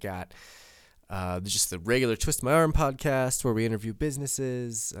podcast, you got just the regular Twist My Arm podcast where we interview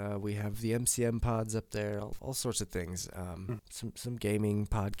businesses. We have the MCM pods up there, all sorts of things. Some gaming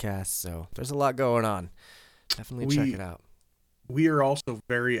podcasts. So there's a lot going on. Definitely check it out. We are also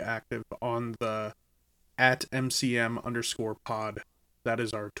very active on the at MCM_pod. That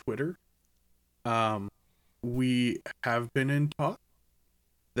is our Twitter. We have been in talk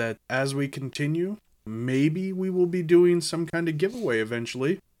that as we continue, maybe we will be doing some kind of giveaway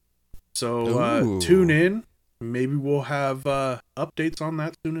eventually. So tune in. Maybe we'll have updates on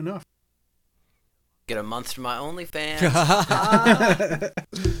that soon enough. Get a month to my OnlyFans.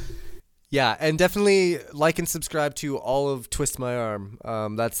 Yeah, and definitely like and subscribe to all of Twist My Arm.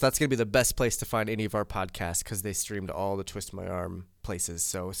 That's going to be the best place to find any of our podcasts because they stream to all the Twist My Arm places.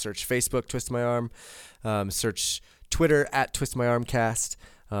 So search Facebook, Twist My Arm. Search Twitter at Twist My Arm Cast.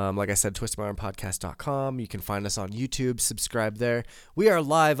 Like I said, twistmyarmpodcast.com. You can find us on YouTube. Subscribe there. We are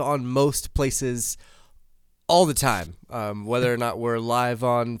live on most places all the time, whether or not we're live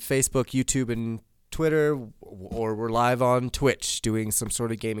on Facebook, YouTube, and Twitter, or we're live on Twitch doing some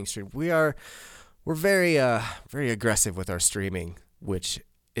sort of gaming stream. We're very aggressive with our streaming, which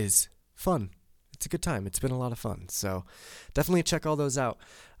is fun. It's a good time. It's been a lot of fun. So definitely check all those out.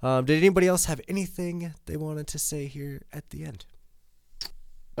 Did anybody else have anything they wanted to say here at the end?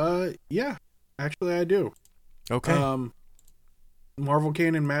 Yeah, actually I do. Okay. Marvel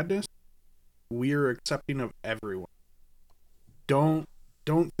Canon Madness, we are accepting of everyone. Don't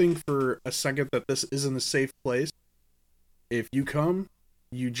think for a second that this isn't a safe place. If you come,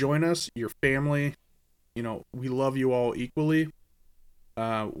 you join us, your family, we love you all equally.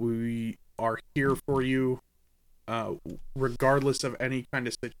 We are here for you, regardless of any kind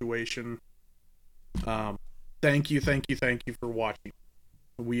of situation. Thank you for watching.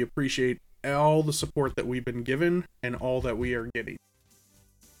 We appreciate all the support that we've been given and all that we are getting.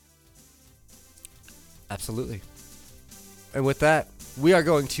 Absolutely. And with that, we are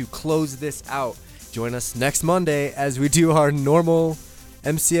going to close this out. Join us next Monday as we do our normal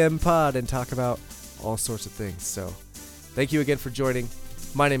MCM pod and talk about all sorts of things. So thank you again for joining.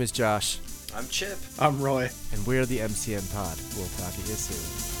 My name is Josh. I'm Chip. I'm Roy. And we're the MCM pod. We'll talk to you soon.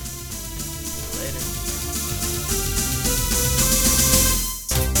 Later.